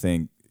do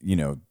think,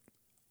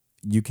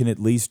 you can at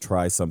least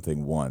try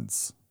something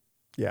once.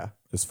 Yeah.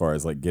 As far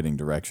as, like, getting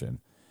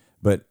direction.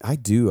 But I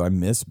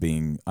miss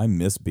being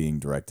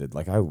directed.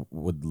 Like, I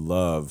would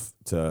love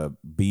to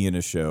be in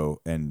a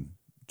show and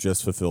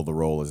just fulfill the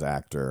role as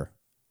actor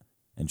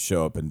and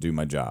show up and do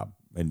my job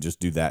and just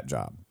do that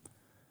job.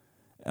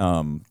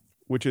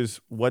 Which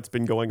is what's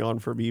been going on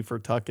for me for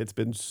Tuck. It's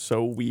been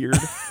so weird,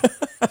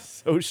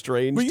 so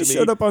strange. Well, you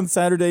showed up on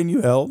Saturday and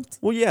you helped.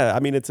 Well, yeah. I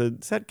mean, it's a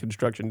set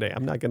construction day.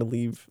 I'm not going to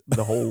leave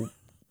the whole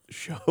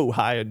show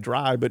high and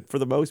dry, but for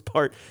the most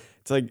part,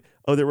 it's like,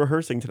 oh, they're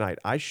rehearsing tonight.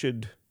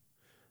 I'm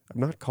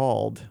not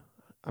called.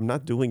 I'm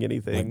not doing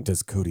anything. Like,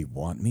 does Cody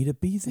want me to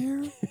be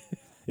there?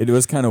 It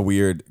was kind of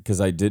weird because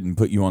I didn't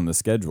put you on the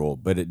schedule,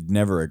 but it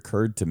never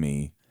occurred to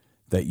me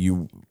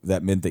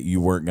that meant that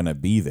you weren't going to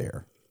be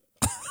there.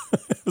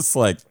 It's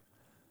like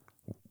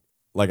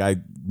I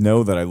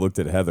know that I looked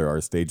at Heather,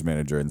 our stage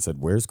manager, and said,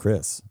 "Where's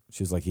Chris?"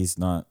 She's like, "He's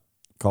not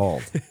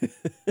called."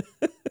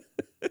 I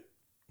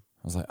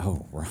was like,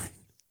 "Oh, right.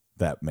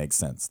 That makes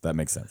sense.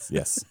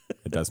 Yes,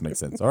 it does make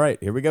sense. All right,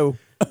 here we go."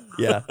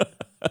 Yeah.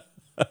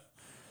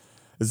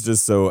 It's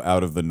just so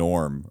out of the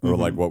norm, or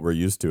like what we're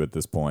used to at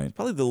this point.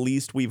 Probably the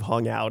least we've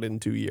hung out in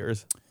 2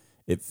 years.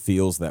 It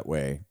feels that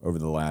way over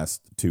the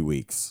last 2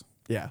 weeks.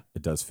 Yeah.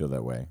 It does feel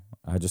that way.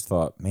 I just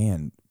thought,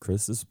 man,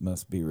 Chris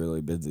must be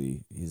really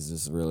busy. He's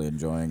just really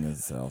enjoying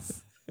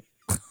himself.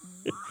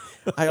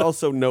 I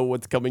also know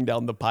what's coming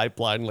down the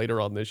pipeline later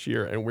on this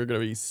year, and we're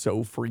going to be so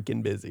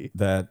freaking busy.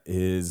 That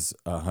is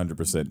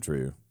 100%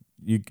 true.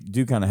 You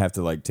do kind of have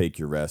to, like, take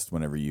your rest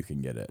whenever you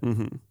can get it.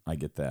 Mm-hmm. I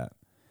get that.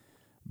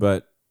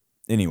 But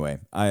anyway,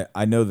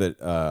 I know that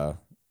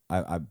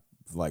I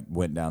like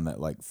went down that,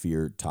 like,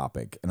 fear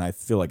topic, and I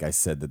feel like I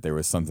said that there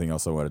was something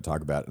else I wanted to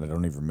talk about, and I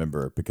don't even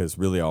remember, because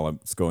really all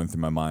that's going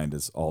through my mind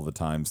is all the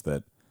times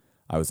that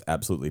I was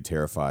absolutely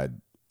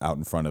terrified out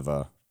in front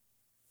of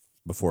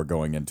before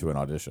going into an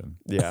audition.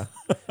 Yeah.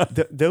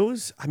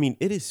 Those, I mean,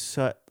 it is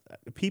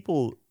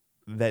people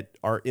that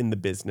are in the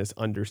business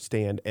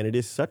understand, and it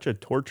is such a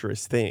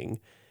torturous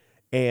thing.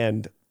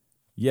 And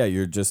yeah,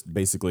 you're just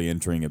basically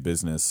entering a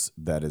business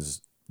that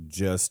is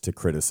just to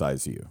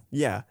criticize you.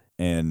 Yeah.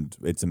 And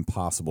it's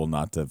impossible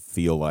not to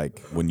feel like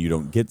when you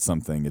don't get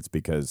something, it's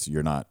because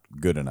you're not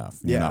good enough.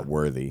 You're not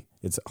worthy.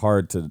 It's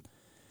hard to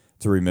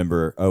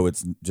remember, oh,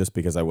 it's just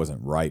because I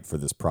wasn't right for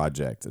this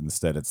project.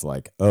 Instead, it's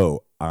like,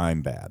 oh,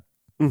 I'm bad.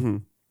 Mm-hmm.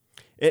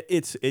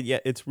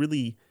 It's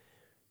really,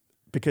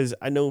 because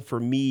I know for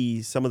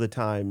me, some of the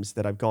times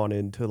that I've gone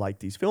into, like,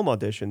 these film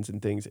auditions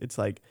and things, it's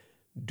like,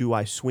 do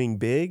I swing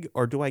big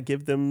or do I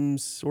give them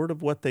sort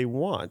of what they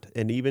want?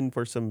 And even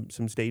for some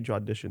stage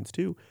auditions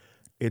too,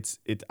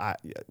 I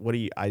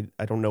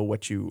don't know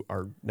what you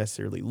are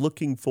necessarily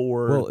looking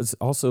for. Well, it's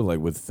also like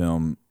with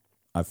film,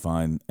 I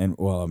find, and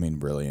well, I mean,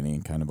 really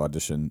any kind of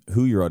audition,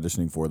 who you're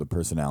auditioning for, the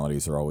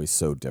personalities are always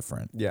so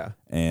different. Yeah.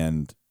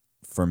 And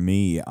for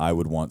me, I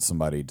would want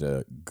somebody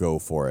to go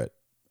for it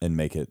and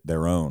make it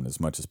their own as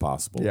much as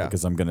possible,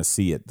 because I'm going to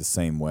see it the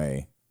same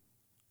way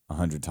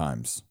 100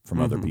 times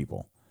from other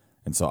people.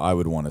 And so I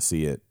would want to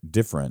see it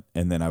different,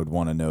 and then I would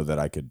want to know that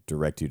I could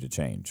direct you to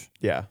change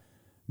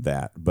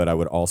that. But I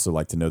would also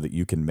like to know that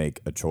you can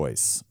make a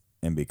choice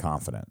and be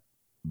confident.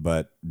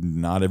 But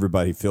not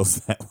everybody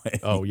feels that way.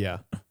 Oh, yeah.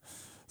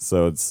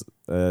 So it's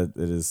that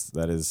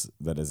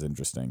is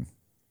interesting,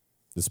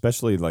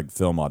 especially like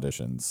film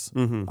auditions.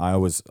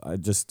 I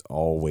just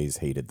always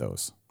hated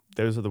those.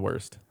 Those are the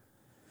worst.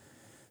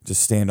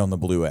 Just stand on the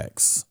blue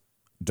X,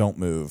 don't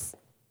move,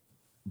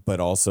 but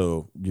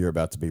also you're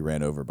about to be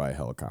ran over by a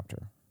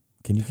helicopter.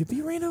 Can you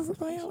be ran over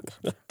by a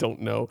helicopter?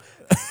 Don't know.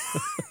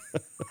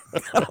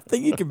 I don't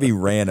think you can be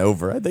ran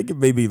over. I think it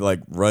maybe like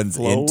runs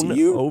Flown into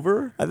you.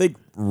 Over? I think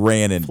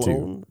ran into.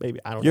 Flown? Maybe.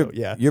 I don't know.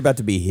 Yeah. You're about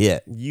to be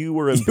hit. You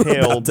were You're about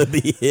impaled. to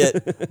be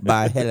hit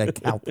by a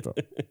helicopter.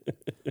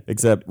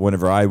 Except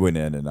whenever I went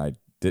in and I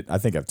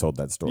think I've told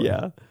that story.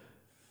 Yeah.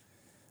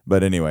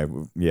 But anyway,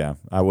 yeah,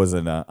 I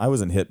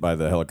wasn't hit by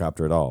the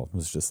helicopter at all. It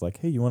was just like,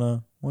 hey, you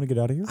want to get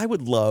out of here? I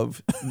would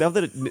love, now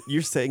that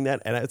you're saying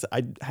that, and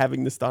I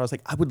having this thought, I was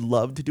like, I would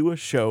love to do a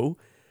show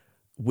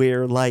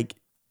where like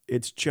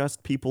it's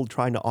just people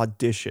trying to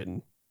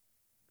audition.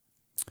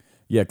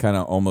 Yeah, kind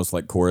of almost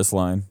like Chorus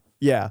Line.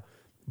 Yeah,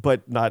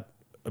 but not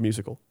a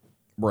musical.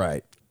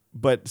 Right.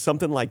 But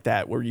something like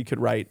that where you could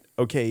write,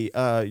 okay,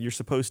 you're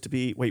supposed to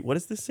be, wait, what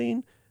is this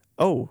scene?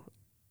 Oh,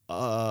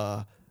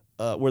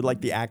 where like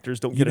the actors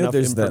don't get enough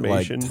there's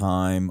information. That like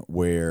time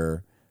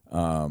where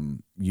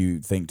you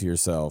think to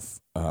yourself,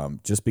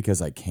 just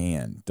because I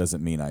can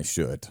doesn't mean I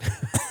should.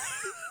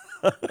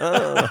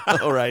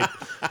 All right.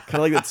 Kind of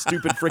like that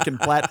stupid freaking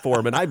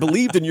platform. And I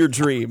believed in your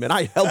dream and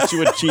I helped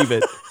you achieve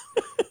it.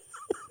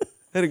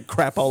 I didn't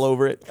crap all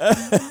over it.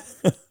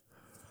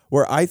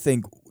 Where I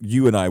think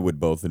you and I would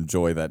both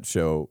enjoy that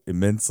show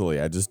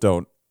immensely. I just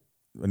don't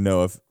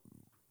know if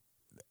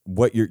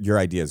what your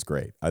idea is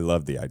great. I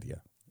love the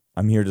idea.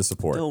 I'm here to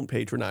support. Don't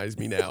patronize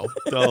me now.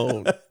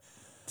 Don't.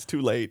 It's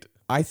too late.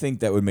 I think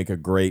that would make a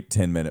great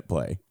 10-minute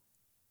play.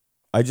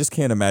 I just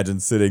can't imagine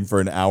sitting for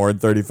an hour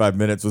and 35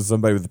 minutes with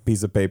somebody with a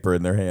piece of paper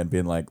in their hand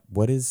being like,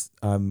 what is,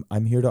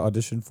 I'm here to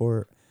audition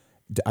for,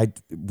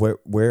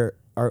 where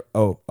are,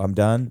 oh, I'm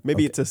done?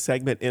 Maybe it's a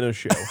segment in a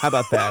show. How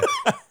about that?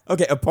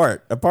 Okay, a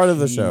part of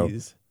the show.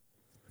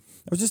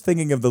 I was just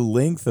thinking of the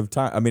length of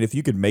time. I mean, if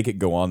you could make it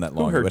go on that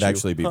long, it would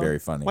actually be very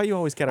funny. Why you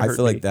always gotta hurt I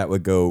feel me? like that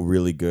would go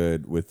really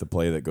good with the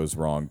play that goes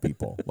wrong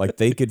people. Like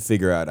they could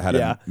figure out how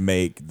to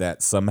make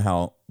that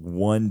somehow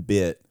one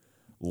bit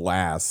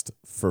last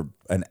for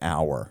an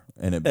hour.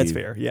 And That's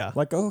fair, yeah.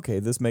 Like, oh, okay,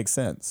 this makes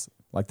sense.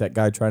 Like that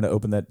guy trying to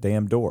open that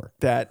damn door.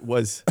 That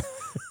was,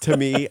 to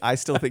me, I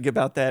still think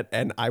about that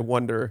and I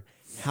wonder,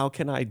 how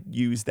can I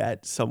use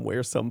that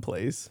somewhere,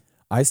 someplace?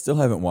 I still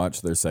haven't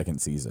watched their second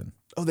season.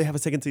 Oh, they have a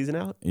second season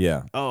out?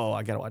 Yeah. Oh,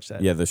 I gotta watch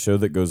that. Yeah, the show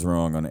that goes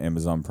wrong on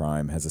Amazon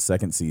Prime has a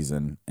second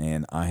season,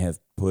 and I have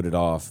put it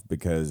off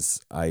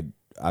because I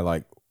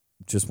like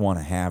just want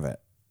to have it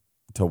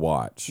to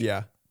watch.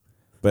 Yeah.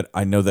 But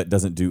I know that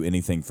doesn't do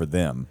anything for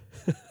them.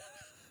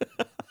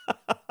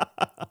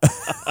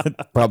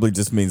 Probably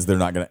just means they're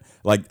not gonna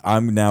like.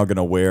 I'm now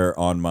gonna wear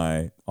on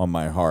my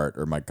heart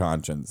or my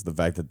conscience the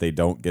fact that they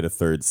don't get a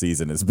third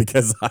season is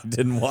because I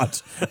didn't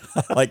watch.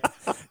 Like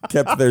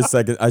kept their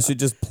second. I should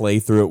just play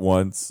through it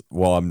once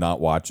while I'm not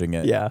watching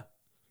it. Yeah.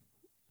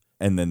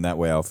 And then that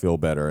way I'll feel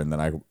better, and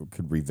then I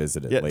could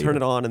revisit it. Yeah, later. Turn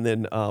it on, and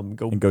then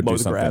go mow do the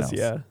something grass. else.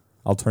 Yeah.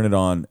 I'll turn it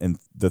on in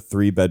the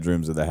 3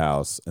 bedrooms of the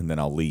house, and then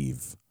I'll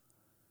leave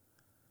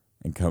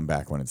and come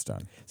back when it's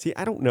done. See,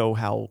 I don't know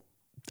how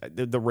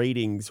the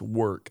ratings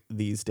work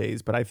these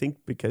days, but I think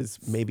because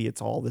maybe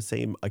it's all the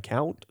same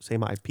account,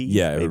 same IP.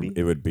 Yeah, maybe?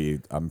 it would be.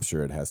 I'm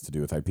sure it has to do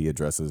with IP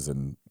addresses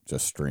and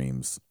just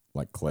streams,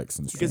 like clicks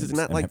and streams. Because it's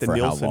not and like the for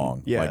Nielsen. how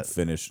long? Yeah. Like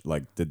finish.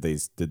 Like did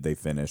they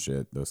finish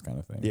it? Those kind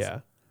of things. Yeah.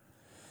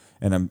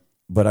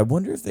 But I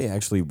wonder if they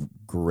actually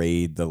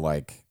grade the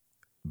like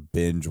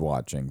binge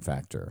watching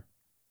factor.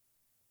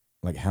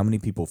 Like how many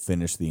people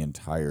finish the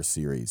entire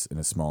series in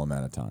a small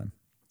amount of time?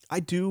 I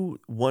do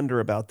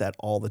wonder about that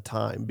all the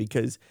time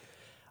because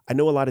I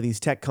know a lot of these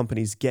tech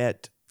companies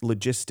get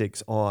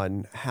logistics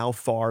on how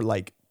far,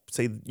 like,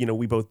 say,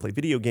 we both play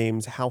video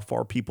games, how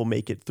far people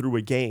make it through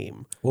a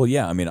game. Well,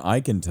 yeah. I mean,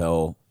 I can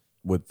tell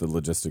with the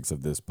logistics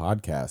of this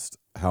podcast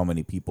how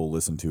many people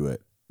listen to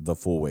it the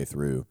full way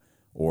through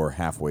or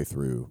halfway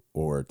through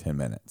or 10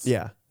 minutes.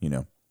 Yeah.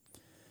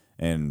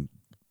 And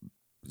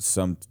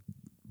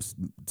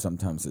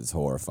sometimes it's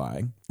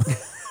horrifying.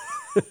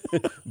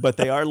 But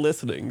they are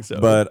listening. So,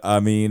 but I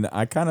mean,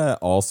 I kind of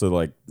also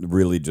like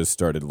really just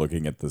started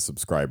looking at the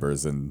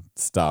subscribers and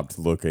stopped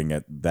looking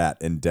at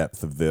that in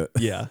depth of the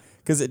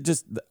because it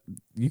just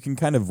you can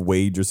kind of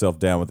wade yourself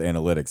down with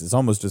analytics. It's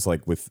almost just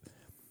like with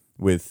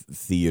with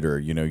theater.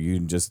 You know,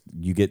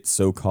 you get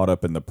so caught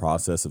up in the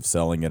process of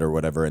selling it or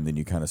whatever, and then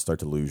you kind of start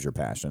to lose your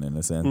passion in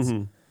a sense,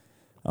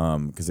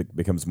 because it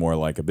becomes more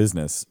like a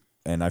business.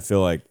 And I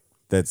feel like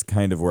that's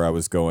kind of where I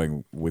was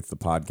going with the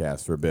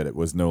podcast for a bit. It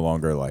was no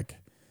longer like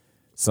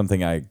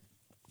something I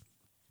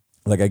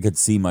could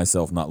see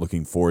myself not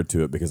looking forward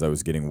to it because I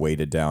was getting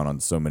weighted down on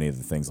so many of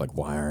the things. Like,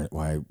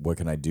 what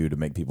can I do to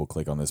make people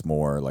click on this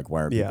more? Like,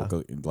 why aren't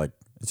people like,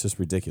 it's just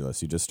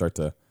ridiculous. You just start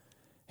to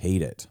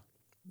hate it.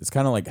 It's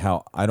kind of like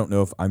how, I don't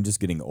know if I'm just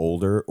getting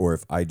older or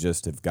if I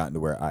just have gotten to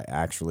where I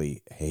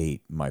actually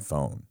hate my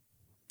phone.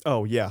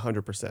 Oh yeah.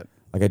 100%.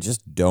 Like, I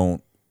just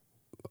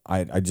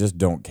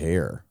don't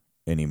care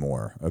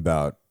anymore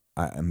about,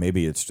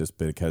 maybe it's just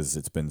because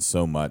it's been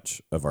so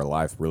much of our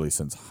life really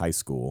since high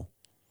school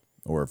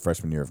or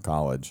freshman year of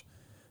college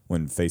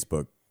when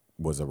Facebook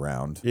was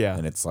around. Yeah.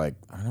 And it's like,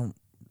 I don't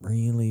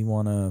really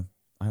want to,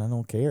 I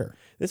don't care.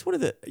 This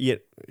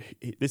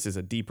this is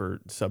a deeper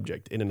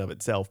subject in and of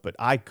itself, but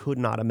I could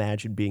not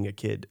imagine being a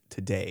kid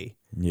today.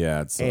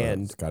 Yeah,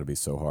 it's got to be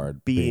so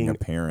hard being a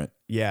parent.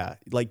 Yeah,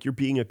 like you're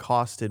being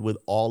accosted with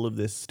all of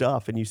this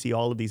stuff, and you see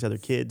all of these other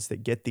kids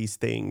that get these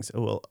things.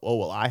 Oh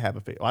well, I have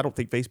I don't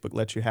think Facebook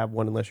lets you have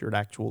one unless you're an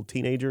actual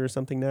teenager or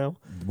something now.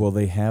 Well,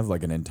 they have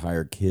like an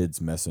entire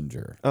kids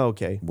messenger. Oh,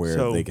 okay,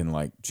 where they can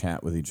like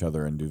chat with each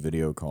other and do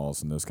video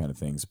calls and those kind of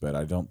things. But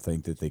I don't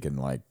think that they can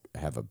like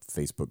have a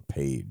Facebook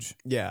page.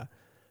 Yeah,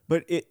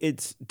 but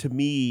it's to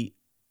me,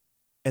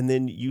 and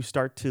then you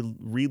start to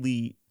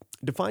really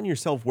define your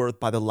self-worth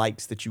by the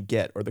likes that you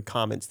get or the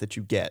comments that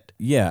you get.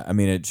 Yeah, I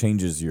mean it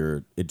changes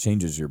your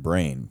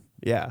brain.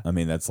 Yeah. I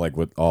mean that's like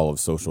what all of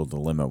Social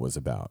Dilemma was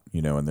about,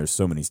 you know, and there's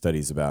so many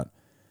studies about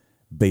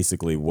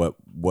basically what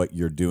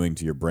you're doing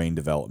to your brain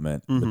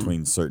development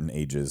between certain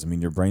ages. I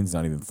mean your brain's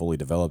not even fully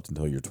developed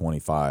until you're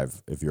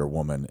 25 if you're a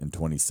woman and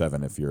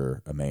 27 if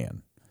you're a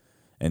man.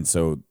 And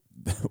so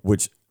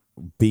which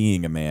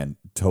being a man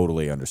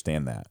totally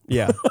understand that.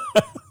 Yeah.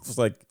 It's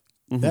like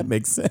that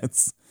makes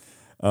sense.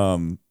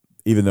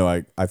 Even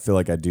though I feel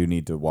like I do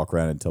need to walk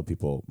around and tell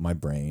people my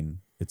brain,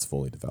 it's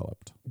fully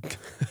developed.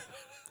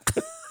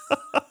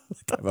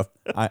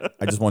 I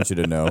just want you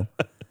to know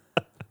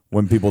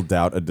when people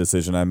doubt a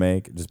decision I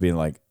make, just being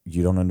like,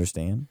 you don't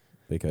understand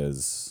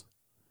because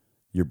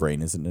your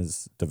brain isn't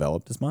as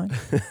developed as mine.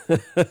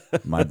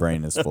 My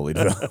brain is fully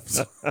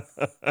developed.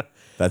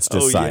 That's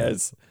just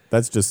science. Yes.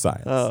 That's just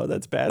science. Oh,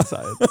 that's bad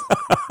science.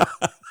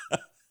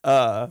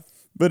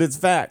 But it's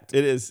fact.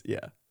 It is,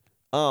 yeah.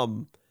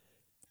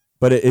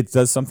 But it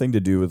does something to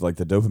do with like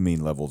the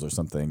dopamine levels or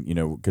something, you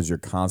know, because you're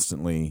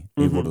constantly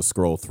able to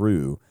scroll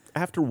through.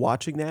 After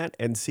watching that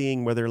and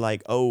seeing whether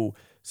like, oh,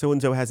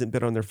 so-and-so hasn't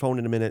been on their phone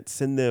in a minute,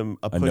 send them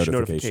a push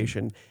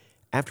notification.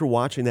 After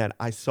watching that,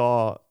 I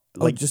saw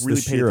like just really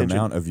the sheer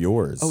amount of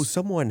yours. Oh,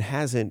 someone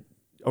has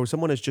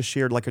just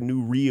shared like a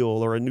new reel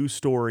or a new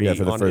story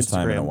for the on first Instagram,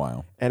 time in a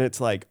while. And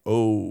it's like,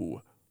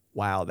 oh,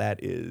 wow,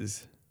 that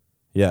is...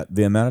 Yeah,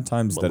 the amount of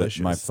times malicious.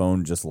 That my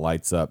phone just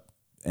lights up.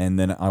 And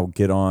then I'll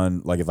get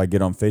on, like if I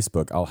get on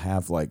Facebook, I'll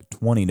have like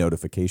 20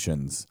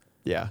 notifications.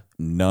 Yeah.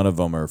 None of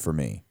them are for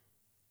me.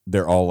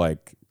 They're all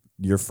like,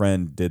 your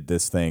friend did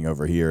this thing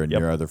over here and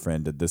your other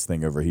friend did this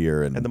thing over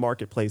here. And the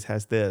marketplace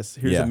has this.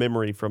 Here's a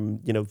memory from,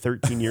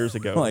 13 years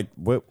ago. Like,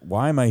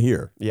 why am I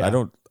here? Yeah.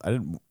 I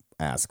didn't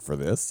ask for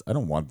this. I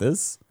don't want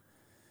this.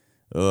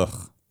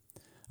 Ugh.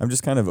 I'm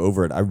just kind of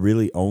over it. I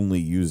really only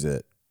use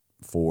it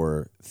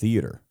for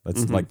theater.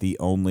 That's like the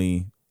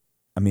only,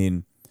 I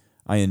mean...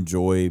 I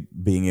enjoy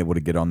being able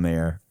to get on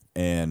there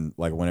and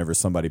like whenever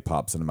somebody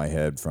pops into my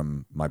head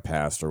from my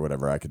past or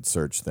whatever, I could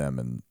search them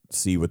and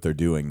see what they're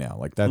doing now.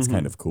 Like that's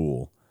kind of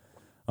cool.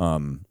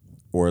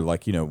 Or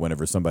like, you know,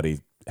 whenever somebody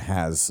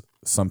has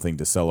something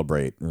to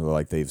celebrate or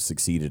like they've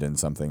succeeded in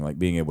something, like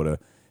being able to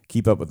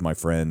keep up with my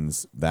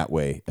friends that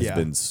way has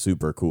been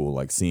super cool,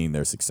 like seeing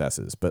their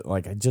successes. But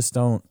like I just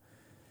don't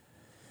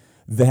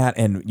that.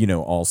 And, you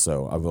know,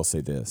 also I will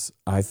say this,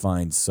 I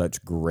find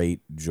such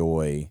great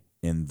joy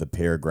in the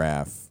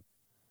paragraph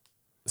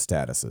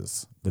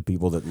statuses, the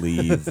people that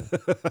leave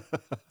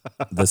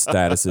the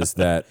statuses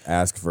that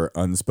ask for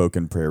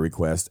unspoken prayer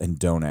requests and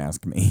don't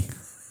ask me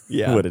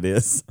what it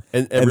is.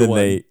 And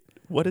everyone,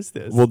 what is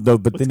this? Well, no,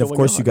 but then of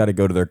course you got to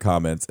go to their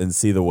comments and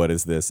see the what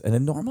is this. And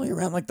then normally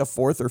around like the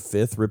fourth or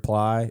fifth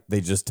reply,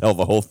 they just tell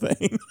the whole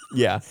thing.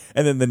 Yeah.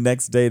 And then the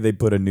next day they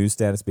put a new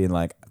status being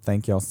like,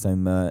 thank y'all so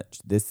much.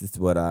 This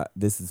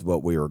is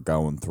what we were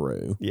going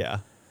through. Yeah.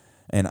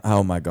 And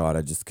oh my God,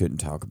 I just couldn't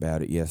talk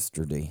about it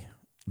yesterday.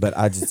 But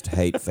I just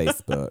hate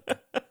Facebook.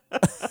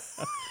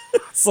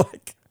 It's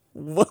like,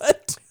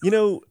 what? You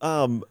know,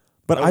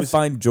 but I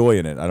find joy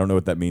in it. I don't know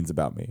what that means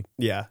about me.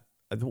 Yeah.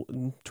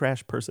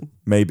 Trash person.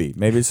 Maybe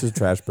it's just a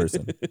trash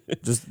person.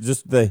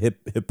 just the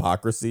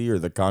hypocrisy or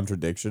the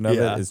contradiction of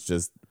it is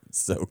just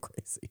so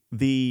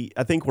crazy.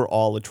 I think we're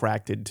all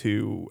attracted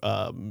to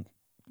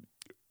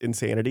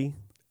insanity.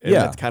 And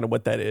that's kind of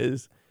what that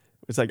is.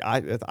 It's like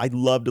I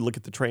love to look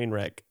at the train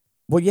wreck.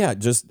 Well, yeah,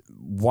 just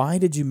why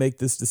did you make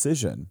this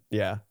decision?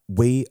 Yeah.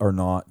 We are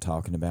not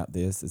talking about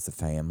this as a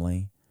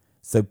family.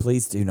 So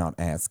please do not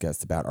ask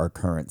us about our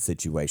current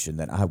situation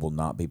that I will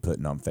not be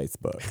putting on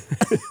Facebook.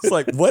 It's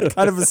like, what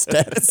kind of a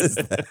status is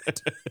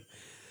that?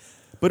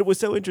 But it was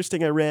so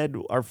interesting. I read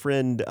our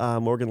friend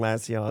Morgan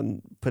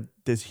Lassion put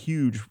this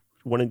huge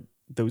one of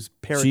those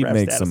paragraph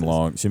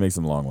statuses. She makes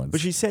some long ones.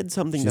 But she said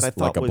something She's that I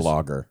thought like a was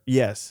blogger.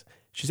 Yes,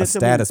 she said a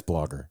status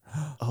blogger.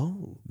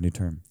 Oh, new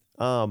term.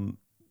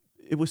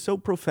 It was so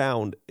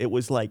profound. It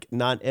was like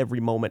not every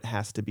moment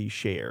has to be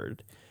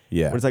shared.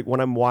 Yeah. But it's like when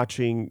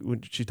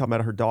she's talking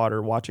about her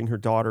daughter, watching her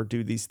daughter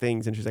do these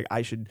things, and she's like,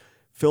 I should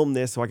film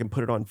this so I can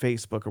put it on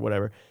Facebook or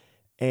whatever.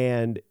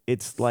 And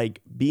it's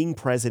like being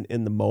present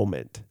in the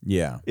moment.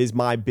 Yeah. Is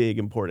my big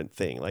important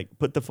thing. Like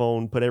put the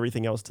phone, put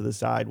everything else to the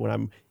side. When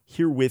I'm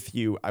here with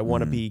you, I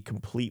want to be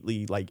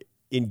completely like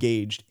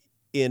engaged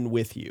in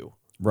with you.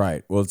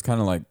 Right. Well, it's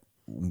kind of like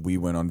we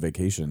went on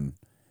vacation,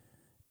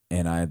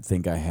 and I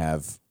think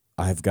I've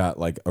got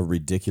like a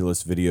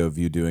ridiculous video of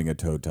you doing a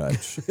toe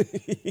touch.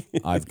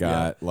 I've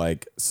got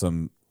like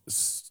some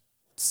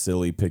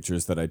silly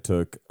pictures that I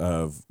took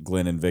of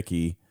Glenn and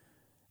Vicky,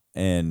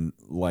 and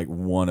like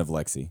one of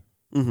Lexi.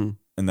 Mm-hmm.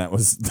 And that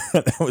was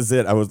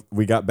it.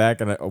 We got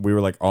back, and we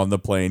were like on the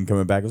plane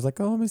coming back. I was like,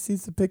 oh, let me see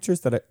some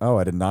pictures that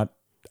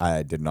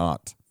I did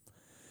not.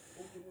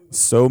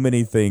 So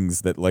many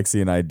things that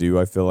Lexi and I do,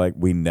 I feel like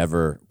we've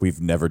never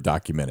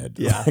documented.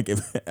 Yeah. Like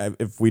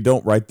if we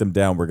don't write them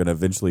down, we're going to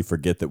eventually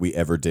forget that we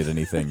ever did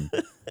anything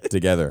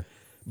together.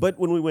 But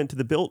when we went to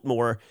the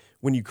Biltmore,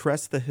 when you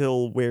crest the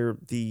hill where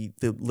the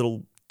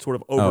little sort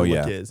of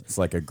overlook is. It's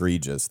like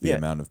egregious, the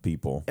amount of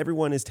people.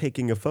 Everyone is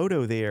taking a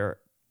photo there,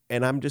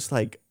 and I'm just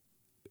like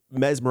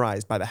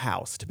mesmerized by the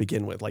house to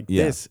begin with. Like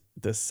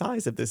the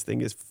size of this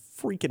thing is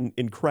freaking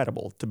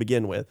incredible to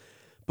begin with.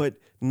 But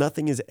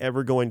nothing is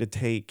ever going to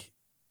take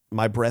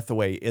my breath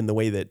away in the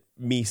way that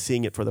me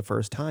seeing it for the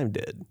first time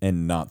did.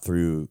 And not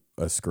through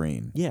a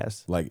screen.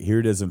 Yes. Like here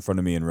it is in front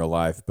of me in real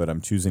life, but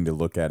I'm choosing to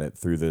look at it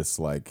through this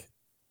like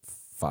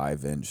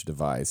 5-inch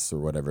device or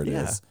whatever it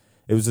is.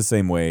 It was the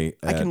same way.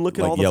 I can look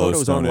at like all the photos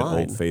Yellowstone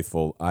online. At Old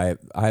Faithful. I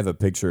have a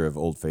picture of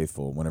Old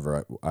Faithful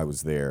whenever I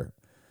was there.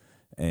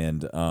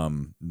 And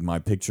my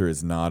picture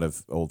is not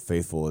of Old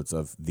Faithful. It's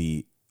of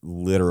the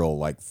literal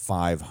like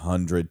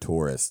 500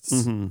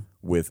 tourists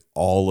with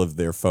all of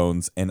their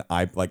phones. And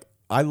I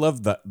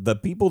love the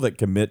people that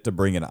commit to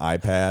bring an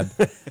iPad.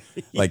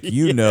 Like,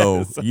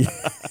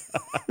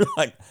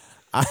 like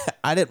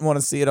I didn't want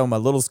to see it on my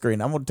little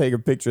screen. I'm going to take a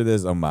picture of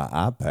this on my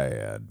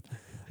iPad.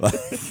 Like,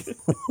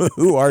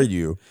 who are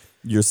you?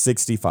 You're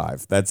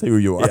 65. That's who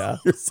you are. Yeah.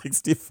 You're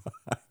 65.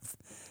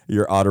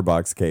 Your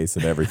OtterBox case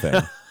and everything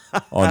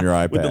on your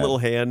iPad. With the little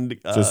hand thing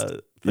on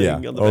the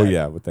back.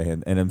 back. With the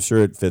hand. And I'm sure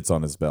it fits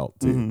on his belt,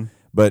 too.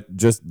 But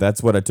just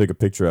that's what I took a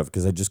picture of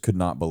because I just could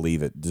not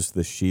believe it. Just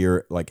the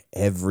sheer, like,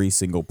 every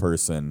single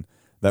person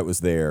that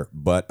was there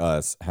but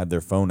us had their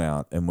phone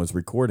out and was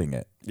recording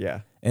it.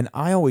 Yeah. And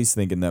I always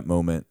think in that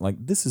moment, like,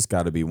 this has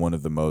got to be one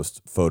of the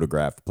most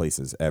photographed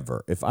places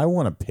ever. If I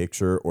want a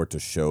picture or to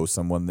show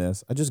someone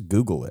this, I just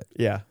Google it.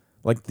 Yeah.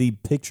 Like, the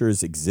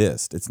pictures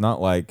exist. It's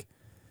not like,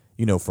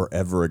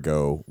 forever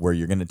ago where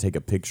you're going to take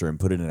a picture and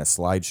put it in a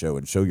slideshow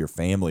and show your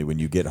family when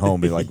you get home.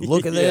 Be like,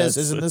 look at this.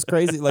 Isn't this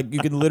crazy? Like, you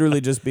can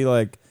literally just be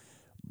like,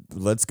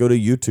 let's go to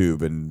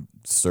YouTube and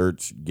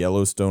search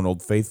Yellowstone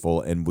Old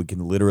Faithful, and we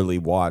can literally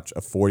watch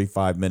a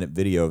 45-minute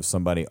video of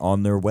somebody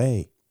on their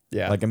way.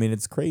 Yeah. Like, I mean,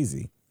 it's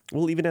crazy.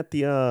 Well, even at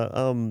the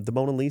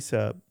Mona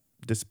Lisa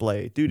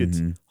display, dude,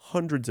 it's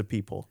hundreds of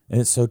people.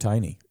 And it's so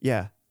tiny.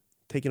 Yeah.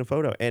 Taking a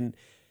photo. And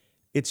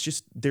it's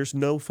just, there's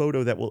no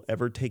photo that will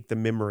ever take the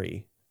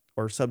memory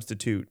or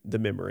substitute the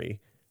memory.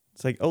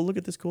 It's like, oh, look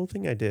at this cool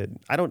thing I did.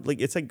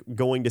 It's like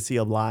going to see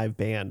a live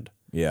band.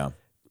 Yeah.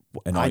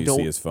 And all you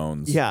see is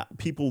phones. Yeah.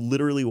 People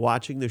literally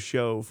watching the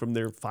show from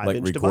their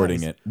 5-inch device.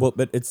 Recording it. Well,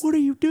 but it's... What are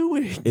you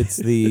doing? It's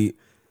the...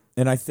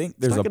 And I think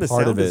there's a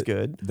part of it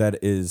good. that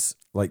is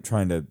like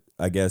trying to,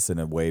 I guess, in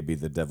a way, be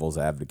the devil's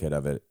advocate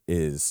of it,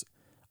 is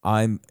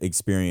I'm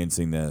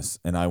experiencing this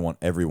and I want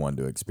everyone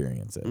to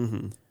experience it.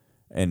 Mm-hmm.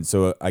 And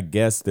so I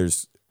guess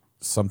there's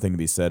something to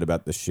be said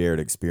about the shared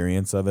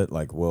experience of it.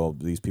 Like, well,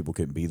 these people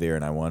couldn't be there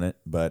and I want it.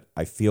 But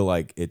I feel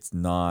like it's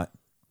not.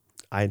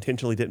 I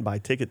intentionally didn't buy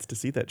tickets to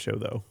see that show,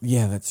 though.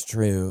 Yeah, that's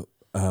true.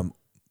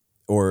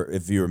 Or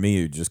if you were me,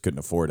 you just couldn't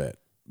afford it.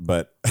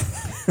 But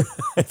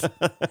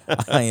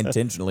I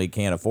intentionally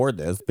can't afford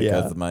this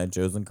because of my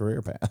chosen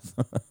career path.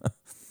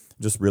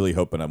 Just really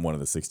hoping I'm one of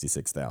the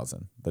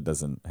 66,000 that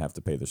doesn't have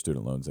to pay their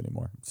student loans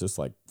anymore. It's just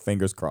like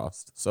fingers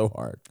crossed. So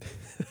hard.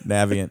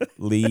 Navient,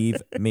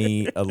 leave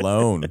me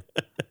alone.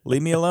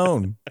 Leave me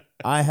alone.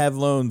 I have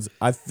loans.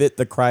 I fit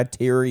the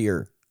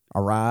criteria.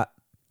 All right?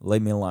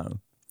 Leave me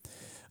alone.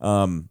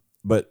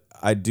 But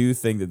I do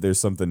think that there's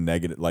something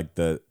negative, like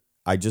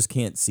I just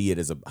can't see it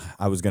as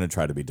I was going to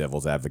try to be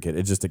devil's advocate.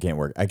 It can't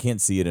work. I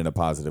can't see it in a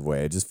positive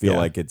way. I just feel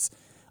like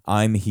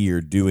I'm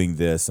here doing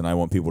this and I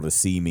want people to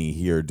see me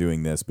here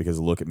doing this because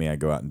look at me, I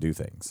go out and do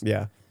things.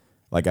 Yeah.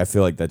 Like, I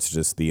feel like that's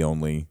just the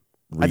only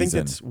reason. I think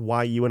that's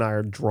why you and I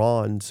are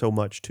drawn so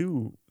much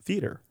to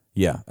theater.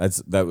 Yeah.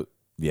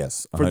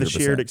 Yes, 100%. For the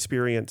shared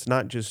experience,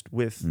 not just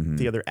with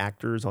the other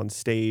actors on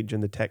stage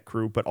and the tech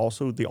crew, but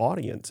also the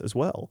audience as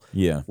well.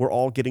 Yeah. We're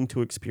all getting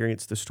to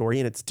experience the story,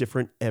 and it's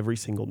different every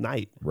single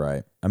night.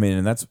 Right. I mean,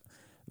 and that's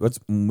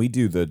when we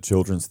do the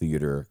children's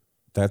theater,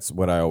 that's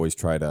what I always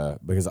try to,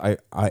 because I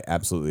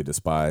absolutely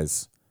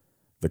despise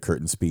the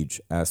curtain speech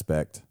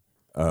aspect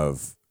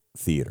of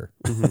theater.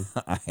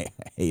 I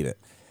hate it.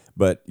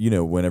 But,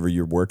 whenever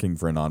you're working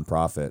for a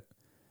nonprofit,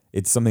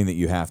 it's something that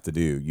you have to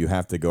do. You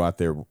have to go out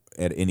there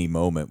at any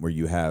moment where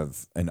you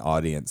have an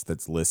audience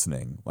that's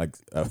listening, like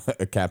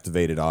a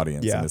captivated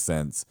audience in a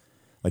sense.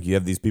 Like you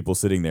have these people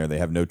sitting there, they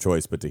have no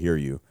choice but to hear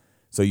you.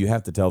 So you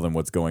have to tell them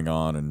what's going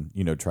on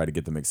and, try to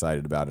get them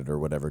excited about it or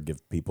whatever,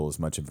 give people as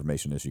much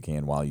information as you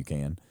can while you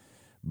can.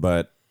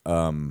 But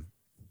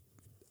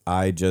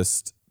I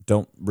just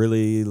don't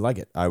really like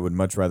it. I would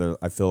much rather,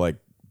 I feel like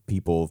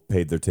people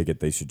paid their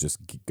ticket, they should just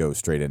go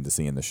straight into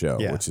seeing the show,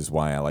 which is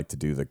why I like to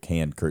do the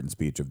canned curtain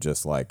speech of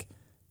just like,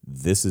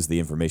 this is the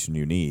information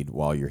you need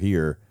while you're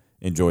here,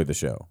 enjoy the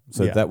show.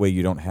 So that way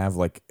you don't have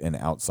like an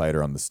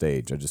outsider on the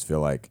stage. I just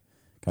feel like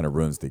kind of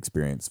ruins the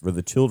experience. For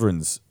the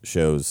children's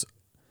shows,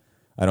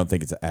 I don't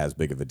think it's as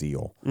big of a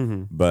deal.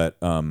 But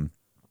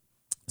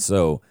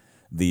so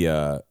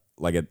the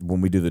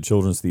when we do the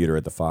children's theater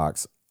at the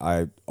Fox,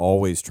 I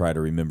always try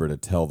to remember to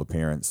tell the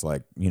parents,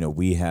 like,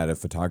 we had a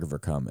photographer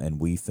come and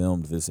we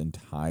filmed this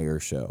entire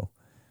show.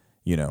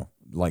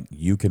 Like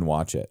you can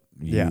watch it.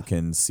 You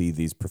can see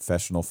these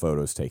professional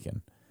photos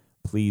taken.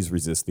 Please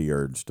resist the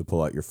urge to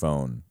pull out your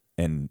phone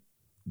and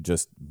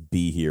just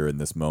be here in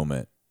this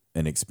moment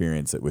and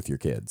experience it with your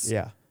kids.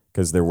 Yeah.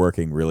 Because they're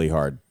working really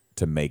hard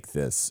to make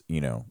this,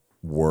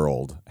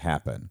 world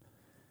happen.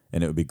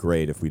 And it would be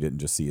great if we didn't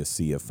just see a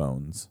sea of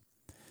phones.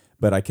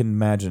 But I can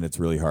imagine it's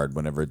really hard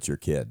whenever it's your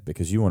kid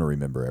because you want to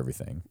remember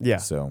everything. Yeah.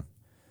 So,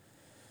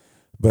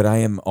 but I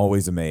am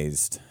always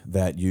amazed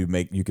that you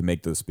can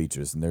make those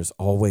speeches, and there's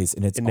always,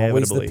 and it's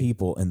always the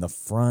people in the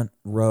front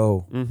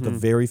row, the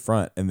very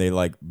front, and they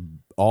like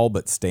all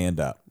but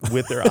stand up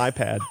with their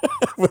iPad,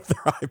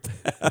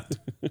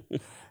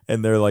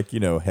 and they're like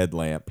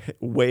headlamp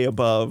way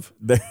above,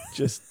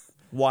 just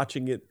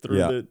watching it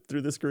through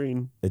the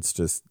screen. It's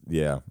just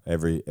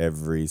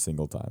every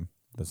single time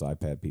those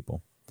iPad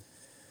people.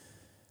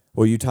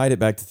 Well, you tied it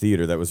back to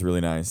theater. That was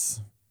really nice.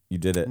 You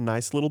did it.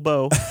 Nice little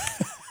bow.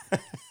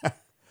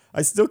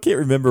 I still can't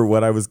remember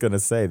what I was going to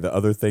say, the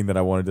other thing that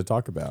I wanted to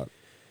talk about.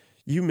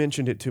 You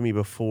mentioned it to me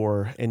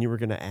before, and you were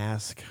going to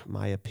ask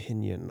my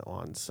opinion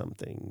on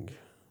something.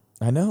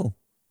 I know.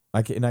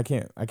 I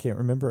can't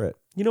remember it.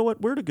 You know what?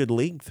 We're at a good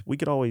length. We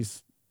could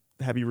always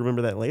have you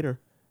remember that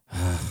later.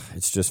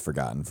 It's just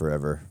forgotten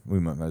forever.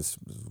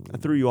 I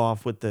threw you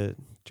off with the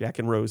Jack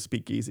and Rose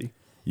speakeasy.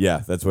 Yeah,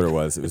 that's what it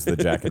was. It was the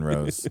Jack and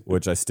Rose,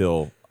 which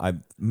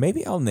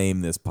maybe I'll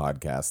name this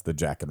podcast the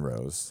Jack and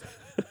Rose,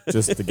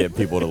 just to get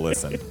people to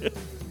listen.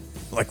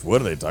 Like, what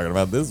are they talking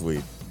about this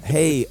week?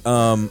 Hey,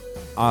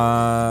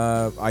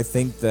 I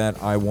think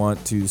that I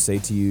want to say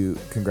to you,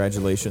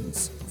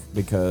 congratulations,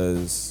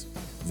 because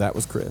that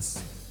was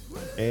Chris.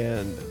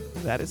 And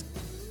that is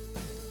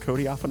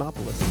Cody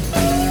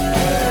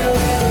Affanopoulos.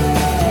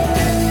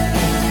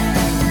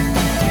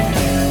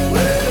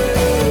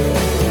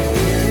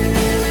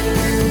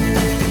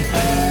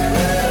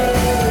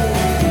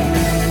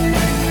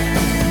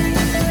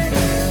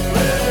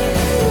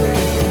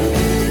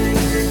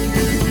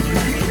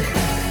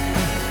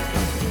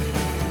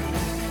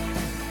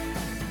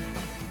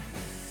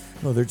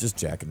 No, they're just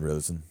Jack and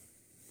Rosen.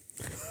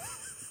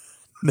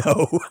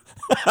 No.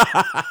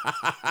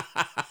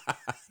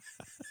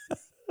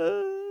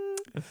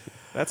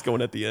 That's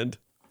going at the end.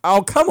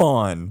 Oh, come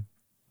on.